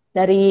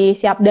dari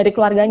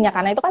keluarganya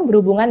karena itu kan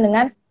berhubungan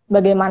dengan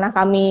bagaimana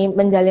kami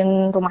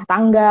menjalin rumah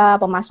tangga,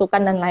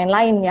 pemasukan dan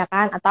lain-lain ya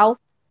kan, atau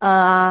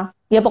eh,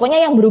 ya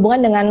pokoknya yang berhubungan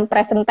dengan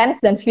present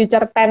tense dan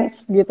future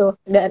tense gitu,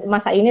 dan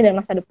masa ini dan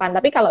masa depan.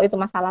 Tapi kalau itu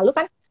masa lalu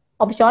kan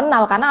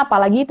opsional karena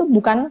apalagi itu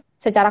bukan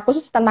secara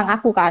khusus tentang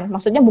aku kan.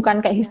 Maksudnya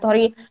bukan kayak Iya.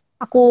 history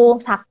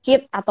aku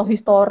sakit atau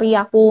history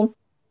aku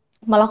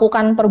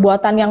melakukan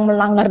perbuatan yang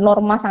melanggar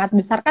norma sangat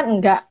besar kan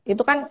enggak.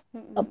 Itu kan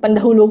Mm-mm.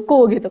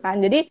 pendahuluku gitu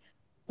kan. Jadi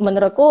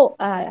menurutku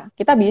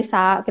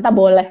kita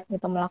boleh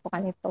gitu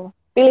melakukan itu.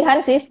 Pilihan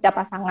sih setiap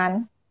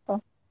pasangan.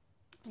 Tuh.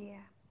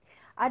 Iya.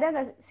 Ada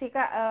nggak sih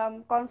Kak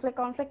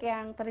konflik-konflik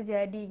yang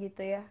terjadi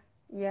gitu ya,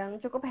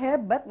 yang cukup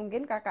hebat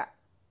mungkin Kakak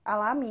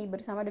alami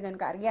bersama dengan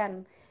Kak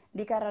Rian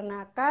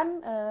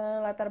dikarenakan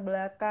latar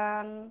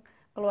belakang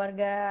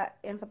keluarga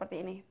yang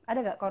seperti ini? Ada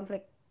nggak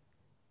konflik?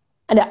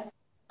 Ada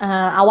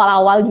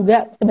awal-awal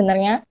juga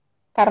sebenarnya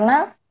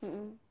karena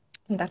Mm-mm.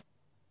 bentar.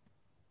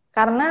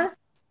 Karena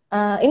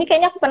ini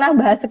kayaknya aku pernah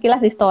bahas sekilas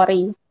di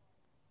story.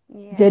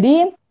 Iya. Jadi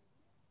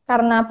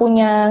karena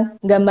punya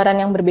gambaran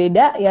yang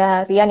berbeda,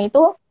 ya Rian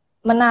itu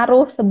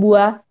menaruh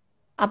sebuah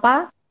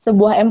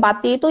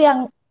empati itu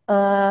yang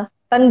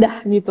rendah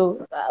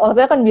gitu. Waktu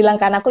itu kan bilang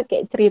kan aku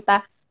kayak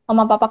cerita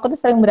mama papaku tuh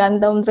sering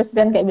berantem, terus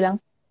Rian kayak bilang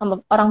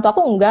orang tua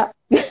aku enggak.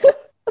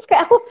 Terus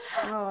kayak aku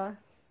Oh,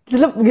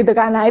 jelek gitu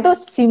kan. Nah, itu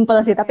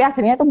simple sih, tapi iya.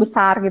 akhirnya itu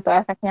besar gitu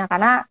efeknya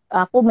karena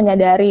aku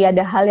menyadari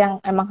ada hal yang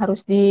emang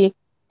harus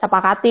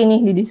disepakati nih,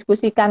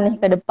 didiskusikan nih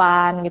ke Mm-mm.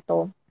 depan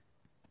gitu.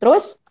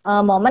 Terus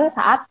momen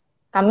saat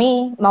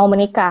kami mau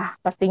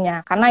menikah pastinya,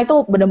 karena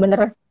itu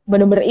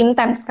benar-benar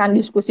intens kan,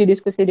 diskusi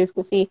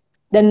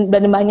dan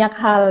banyak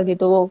hal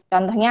gitu.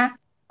 Contohnya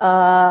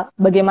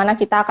bagaimana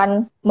kita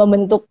akan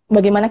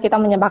bagaimana kita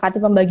menyepakati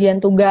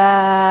pembagian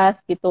tugas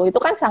gitu. Itu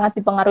kan sangat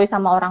dipengaruhi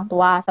sama orang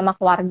tua, sama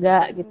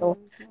keluarga gitu.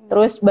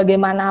 Terus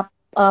bagaimana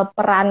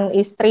peran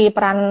istri,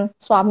 peran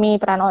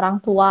suami, peran orang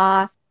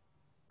tua.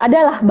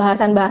 Adalah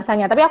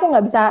bahasan-bahasannya, tapi aku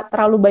nggak bisa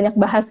terlalu banyak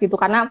bahas gitu,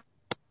 karena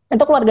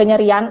itu keluarganya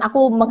Rian,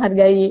 aku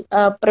menghargai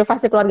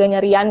privasi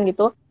keluarganya Rian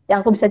gitu.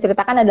 Yang aku bisa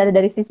ceritakan adalah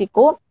dari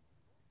sisiku.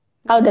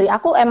 Kalau dari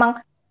aku emang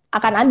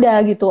akan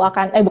ada gitu,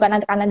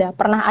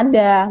 pernah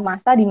ada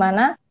masa di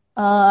mana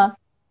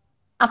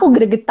aku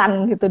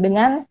gregetan gitu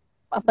dengan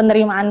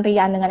penerimaan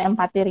Rian, dengan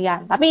empati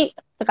Rian. Tapi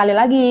sekali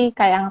lagi,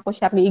 kayak yang aku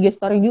share di IG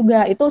story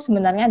juga, itu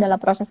sebenarnya adalah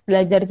proses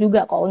belajar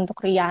juga kok untuk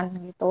Rian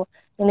gitu.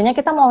 Intinya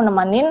kita mau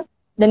nemenin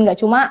dan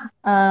nggak cuma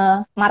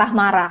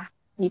marah-marah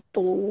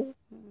gitu.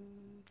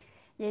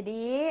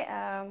 Jadi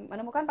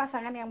menemukan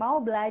pasangan yang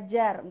mau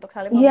belajar untuk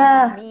saling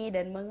Iya, memahami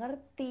dan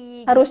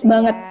mengerti harus gitu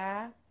banget.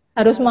 ya.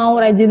 Harus Harus mau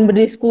rajin banget.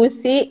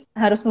 berdiskusi,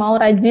 harus mau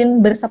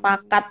rajin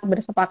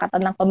bersepakat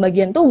tentang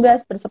pembagian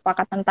tugas,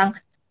 bersepakat tentang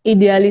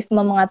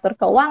idealisme mengatur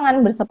keuangan,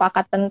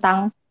 bersepakat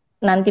tentang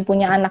nanti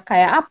punya anak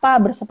kayak apa,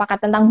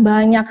 bersepakat tentang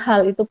banyak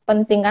hal. Itu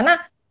penting,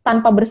 karena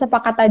tanpa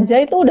bersepakat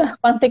aja itu udah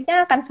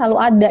konfliknya akan selalu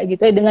ada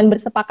gitu ya. Dengan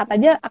bersepakat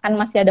aja akan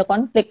masih ada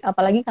konflik,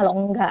 apalagi kalau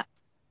enggak.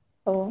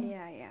 Tuh.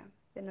 Iya, iya.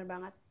 Bener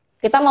banget.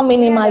 Kita Ini ada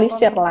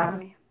meminimalisir komentar lah.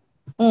 nih.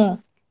 Hmm.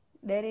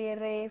 Dari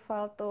Ray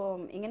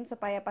Faltum, ingin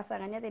supaya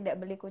pasangannya tidak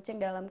beli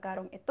kucing dalam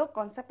karung itu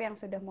konsep yang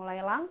sudah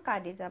mulai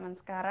langka di zaman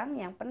sekarang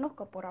yang penuh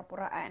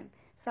kepura-puraan.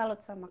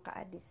 Salut sama Kak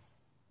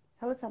Adiss.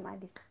 Salut sama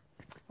Adiss.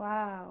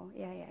 Wow,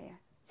 ya ya ya.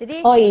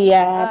 Jadi Oh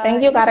iya, thank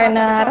you ini Kak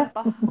Renar.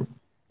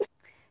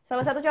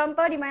 salah satu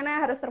contoh di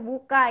mana harus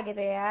terbuka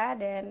gitu ya,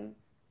 dan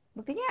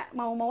buktinya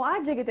mau-mau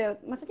aja gitu ya.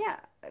 Maksudnya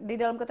di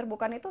dalam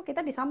keterbukaan itu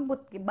kita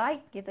disambut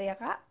baik gitu ya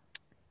Kak.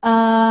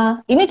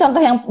 Ini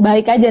contoh yang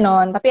baik aja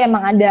non, tapi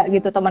emang ada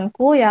gitu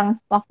temanku yang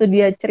waktu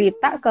dia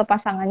cerita ke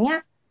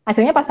pasangannya,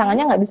 hasilnya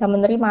pasangannya nggak bisa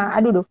menerima,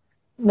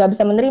 nggak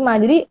bisa menerima,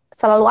 jadi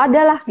selalu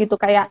ada lah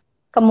gitu kayak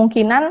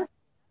kemungkinan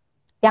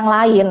yang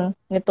lain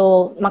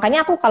gitu.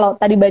 Makanya aku kalau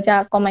tadi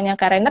baca komennya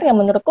Kak Rainer,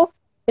 yang menurutku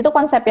itu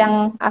konsep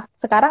yang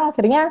sekarang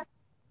akhirnya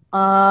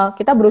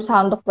kita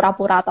berusaha untuk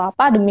pura-pura atau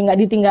apa demi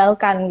nggak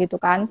ditinggalkan gitu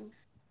kan.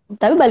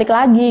 Tapi balik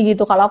lagi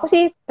gitu, kalau aku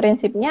sih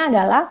prinsipnya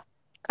adalah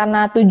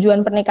karena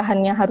tujuan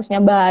pernikahannya harusnya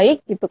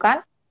baik gitu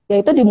kan,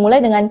 yaitu dimulai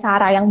dengan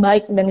cara yang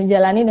baik dan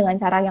dijalani dengan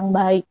cara yang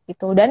baik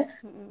gitu, dan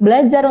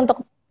belajar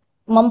untuk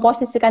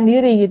memposisikan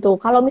diri gitu.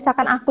 Kalau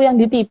misalkan aku yang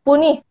ditipu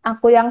nih,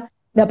 aku yang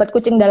dapat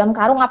kucing dalam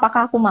karung,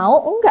 apakah aku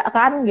mau? Enggak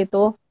kan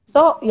gitu.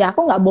 So ya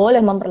aku nggak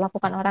boleh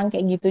memperlakukan orang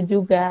kayak gitu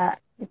juga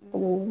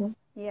gitu.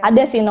 Iya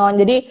Ada benar. sih non,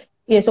 jadi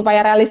ya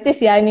supaya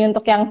realistis ya, ini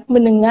untuk yang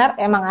mendengar,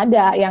 emang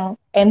ada yang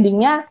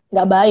endingnya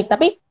nggak baik,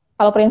 tapi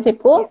kalau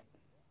prinsipku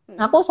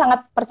aku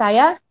sangat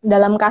percaya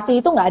dalam kasih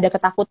itu nggak ada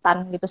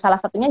ketakutan gitu.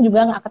 Salah satunya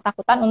juga nggak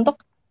ketakutan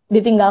untuk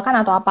ditinggalkan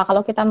atau apa.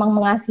 Kalau kita memang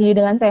mengasihi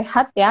dengan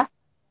sehat ya,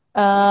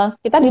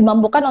 kita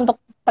dimampukan untuk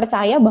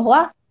percaya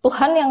bahwa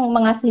Tuhan yang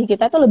mengasihi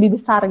kita itu lebih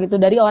besar gitu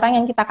dari orang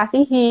yang kita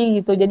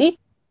kasihi gitu. Jadi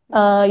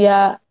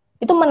ya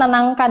itu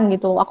menenangkan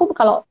gitu. Aku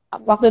kalau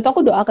waktu itu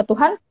aku doa ke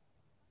Tuhan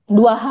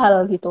dua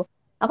hal gitu.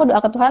 Aku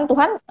doa ke Tuhan,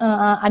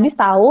 Adiss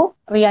tahu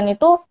Rian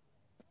itu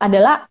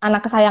adalah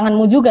anak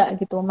kesayanganmu juga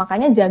gitu.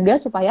 Makanya jaga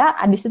supaya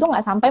Adiss itu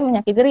nggak sampai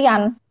menyakiti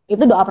Rian.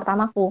 Itu doa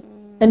pertamaku.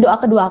 Dan doa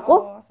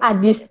keduaku,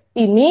 Adiss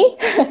ini,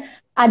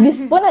 Adiss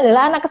pun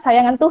adalah anak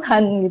kesayangan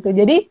Tuhan gitu.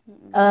 Jadi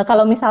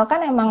kalau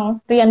misalkan emang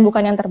Rian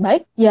bukan yang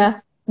terbaik,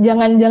 ya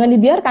jangan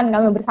dibiarkan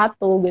kami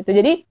bersatu gitu.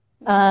 Jadi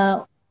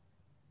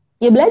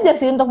ya belajar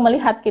sih untuk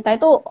melihat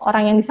kita itu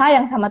orang yang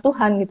disayang sama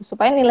Tuhan gitu,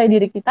 supaya nilai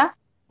diri kita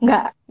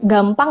nggak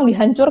gampang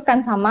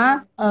dihancurkan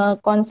sama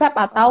konsep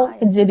atau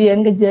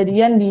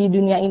kejadian-kejadian di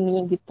dunia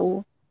ini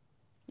gitu.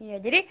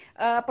 Iya, jadi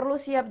perlu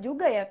siap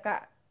juga ya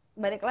Kak.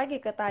 Balik lagi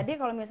ke tadi,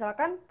 kalau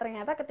misalkan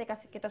ternyata ketika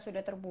kita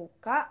sudah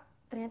terbuka,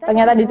 ternyata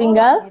kita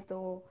ditinggal ditolak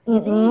gitu,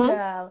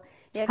 ditinggal.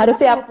 Ya kita harus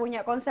siap.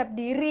 punya konsep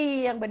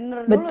diri yang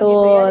bener dulu Betul.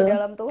 gitu ya di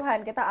dalam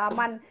Tuhan, kita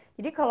aman.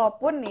 Jadi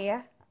kalaupun nih ya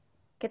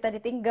kita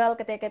ditinggal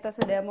ketika kita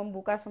sudah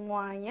membuka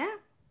semuanya,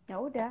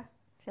 ya udah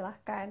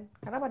silahkan.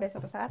 Karena pada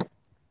suatu saat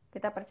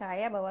kita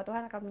percaya bahwa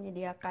Tuhan akan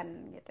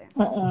menyediakan gitu ya.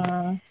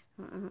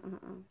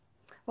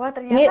 Wah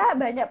ternyata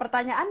banyak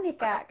pertanyaan nih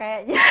Kak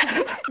kayaknya.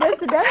 Dan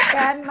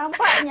sedangkan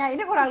nampaknya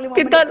ini kurang 5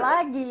 menit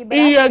lagi.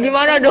 Iya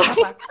gimana dong?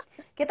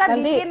 Kita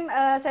bikin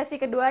sesi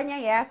keduanya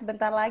ya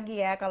sebentar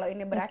lagi ya kalau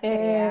ini berakhir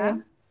ya.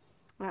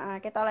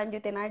 Kita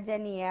lanjutin aja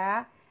nih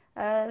ya.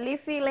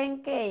 Livi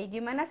Lengke,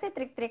 gimana sih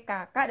trik-trik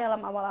kakak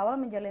dalam awal-awal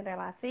menjalin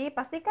relasi?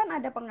 Pasti kan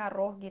ada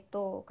pengaruh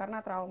gitu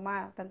karena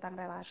trauma tentang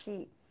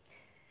relasi.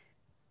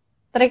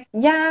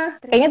 Triknya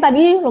kayaknya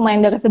tadi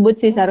lumayan udah kesebut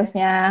sih,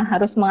 seharusnya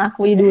harus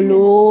mengakui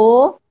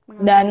dulu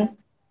dan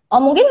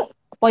mungkin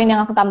poin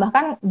yang aku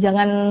tambahkan,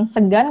 jangan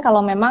segan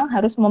kalau memang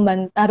harus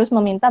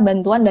meminta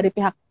bantuan dari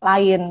pihak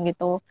lain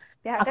gitu.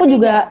 Pihak Aku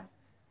juga ketiga.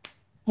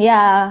 ya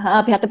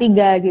pihak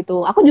ketiga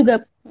gitu. Aku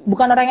juga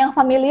bukan orang yang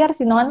familiar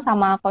sih non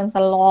sama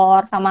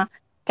konselor, sama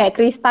kayak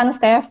Kristan,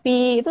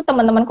 Steffi, itu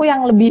teman-temanku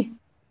yang lebih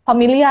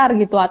familiar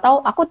gitu.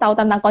 Atau aku tahu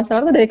tentang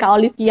konselor itu dari Kak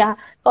Olivia.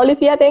 Kak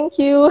Olivia, thank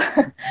you.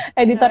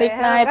 Oh Editor ya,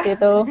 halo Ignite Kak.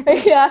 gitu.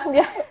 Iya,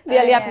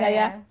 dia Oh lihat iya nggak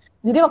ya? ya.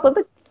 Jadi waktu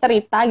itu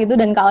cerita gitu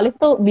dan Kak Olive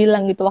tuh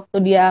bilang gitu waktu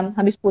dia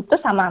habis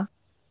putus sama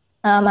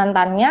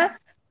mantannya,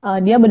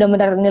 dia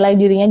benar-benar nilai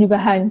dirinya juga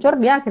hancur,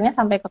 dia akhirnya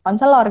sampai ke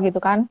konselor gitu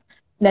kan.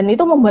 Dan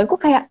itu membuatku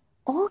kayak,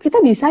 oh kita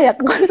bisa ya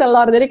ke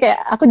konselor. Jadi kayak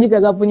aku juga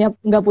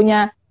gak punya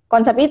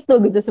konsep itu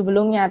gitu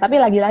sebelumnya.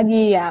 Tapi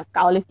lagi-lagi ya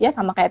Kak Olivia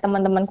sama kayak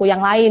teman-temanku yang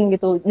lain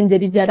gitu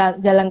menjadi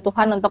jalan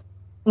Tuhan untuk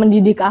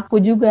mendidik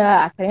aku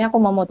juga. Akhirnya aku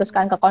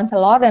memutuskan ke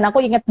konselor dan aku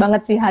inget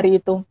banget sih hari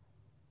itu.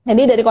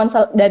 Jadi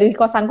dari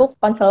kosanku ke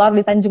konselor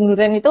di Tanjung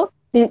Duren itu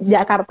di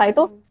Jakarta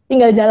itu Hmm.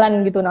 tinggal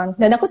jalan gitu non.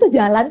 Dan aku tuh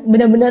jalan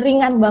bener-bener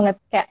ringan banget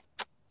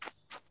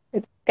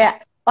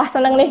kayak wah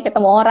seneng nih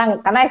ketemu Oh orang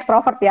karena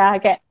ekstrovert ya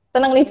kayak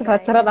seneng nih iya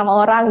curhat-curhat iya. sama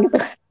orang gitu.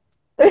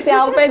 Terus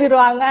nyampe di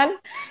ruangan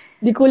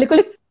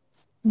dikulik-kulik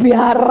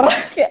biar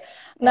kayak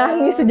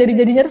nangis Oh bisa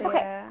sejadi-jadinya gitu terus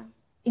kayak ya.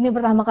 ini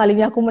pertama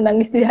kalinya aku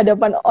menangis di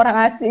hadapan orang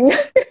asing.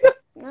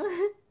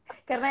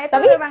 Karena itu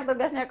Tapi memang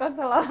tugasnya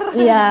konselor.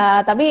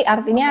 iya, tapi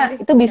artinya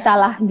itu Memulihkan.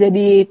 bisalah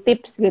jadi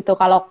tips gitu.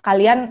 Kalau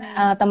kalian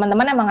Mm-mm.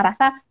 teman-teman emang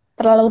ngerasa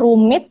terlalu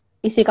rumit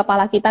isi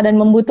kepala kita dan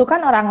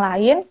membutuhkan orang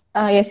lain,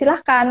 ya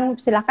silahkan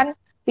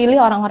pilih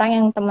orang-orang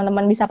yang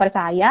teman-teman bisa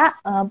percaya,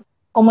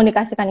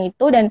 komunikasikan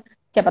itu dan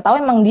siapa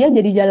tahu emang dia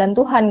jadi jalan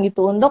Tuhan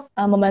gitu untuk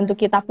membantu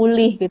kita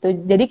pulih gitu.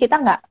 Jadi kita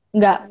nggak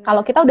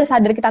kalau Benar. kita udah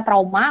sadar kita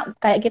trauma,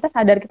 kayak kita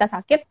sadar kita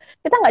sakit,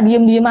 kita nggak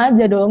diem-diem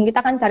aja dong. Kita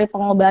kan cari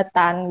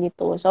pengobatan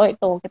gitu. So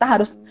itu kita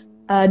harus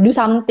Mm-mm. do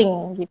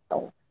something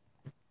gitu.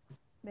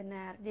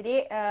 Benar.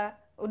 Jadi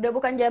udah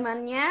bukan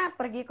zamannya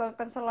pergi ke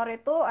konselor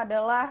itu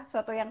adalah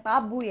suatu yang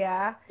tabu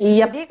ya.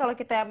 Iya, Jadi kalau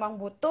kita emang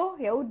butuh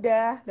ya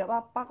udah, gak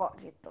apa-apa kok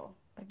gitu.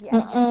 Pergi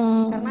aja.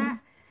 Karena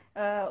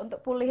mm-mm. untuk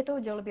pulih itu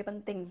jauh lebih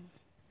penting.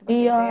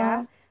 Seperti Iya, itu ya.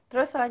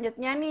 Terus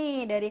selanjutnya nih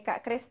dari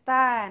Kak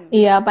Kristan.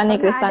 iya apa nih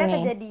Pernah Kristan ada nih?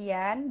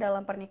 kejadian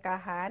dalam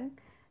pernikahan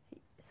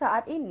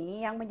saat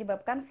ini yang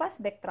menyebabkan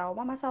flashback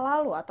trauma masa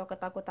lalu atau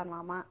ketakutan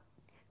lama?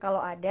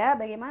 Kalau ada,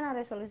 bagaimana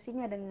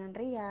resolusinya dengan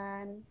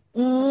Rian?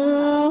 Pernah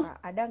nggak tuh Hmm, Kak?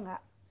 Ada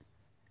nggak?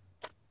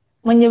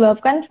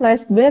 menyebabkan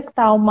flashback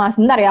trauma.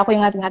 Sebentar ya, aku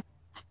ingat-ingat.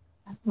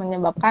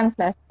 Menyebabkan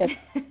flashback.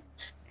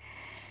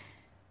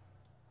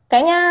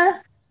 Kayaknya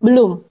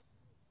belum.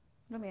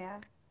 Belum ya?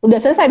 Udah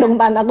selesai Karena dong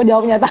Tan, aku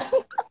jawabnya Tan.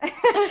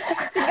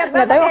 singkat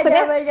Nggak banget tahu ya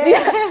maksudnya, jawabannya iya,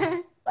 ya.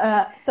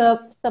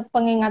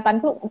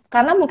 sepengingatanku,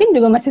 karena mungkin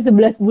juga masih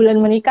 11 bulan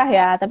menikah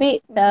ya,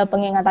 tapi Mm-mm.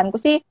 pengingatanku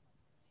sih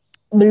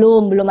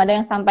belum ada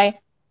yang sampai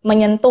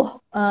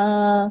menyentuh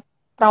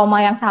trauma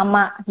yang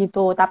sama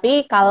gitu.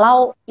 Tapi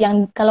kalau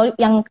yang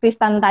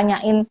Kristan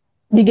tanyain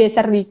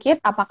digeser dikit,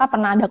 apakah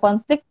pernah ada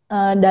konflik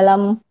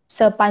dalam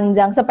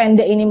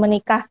sependek ini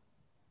menikah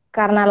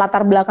karena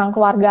latar belakang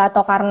keluarga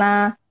atau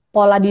karena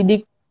pola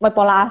didik,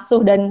 pola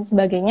asuh dan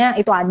sebagainya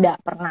itu ada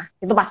pernah,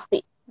 itu pasti.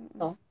 Mm-mm.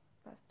 Tuh.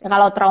 Pasti.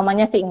 Kalau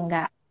traumanya sih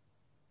enggak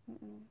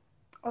Mm-mm.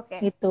 Oke.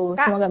 gitu.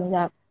 Kak, Semoga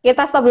menjawab.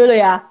 Kita stop dulu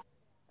ya.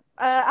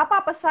 apa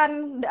pesan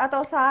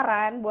atau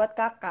saran buat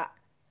kakak?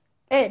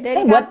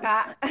 Dari Buat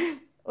kakak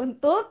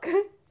untuk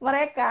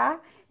mereka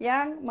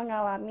yang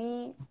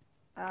mengalami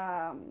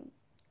em,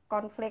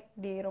 konflik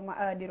di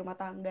rumah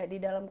tangga di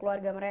dalam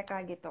keluarga mereka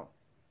gitu.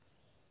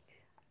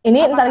 ini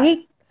Apa ntar kak? lagi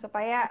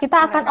Supaya kita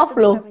akan mereka off tuh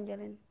bisa loh.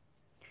 menjalin.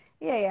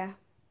 Iya ya.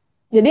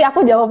 Jadi aku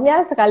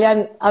jawabnya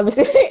sekalian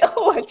abis ini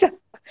baca.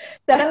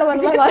 Jangan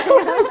teman-teman malu.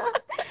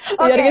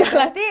 Biar Oke, kita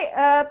berarti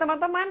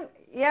teman-teman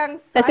yang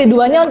sesi saat ini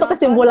duanya sedang untuk menonton,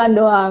 kesimpulan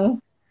doang.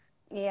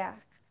 iya,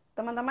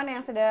 teman-teman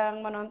yang sedang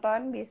menonton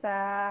bisa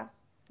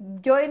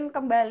join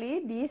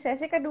kembali di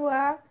sesi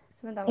kedua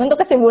sebentar Untuk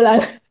lagi kesimpulan.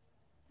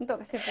 untuk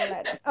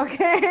kesimpulan.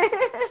 Oke,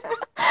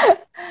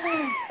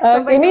 Oke,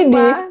 sampai ini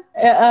di jumpa.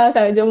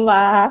 sampai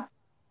jumpa.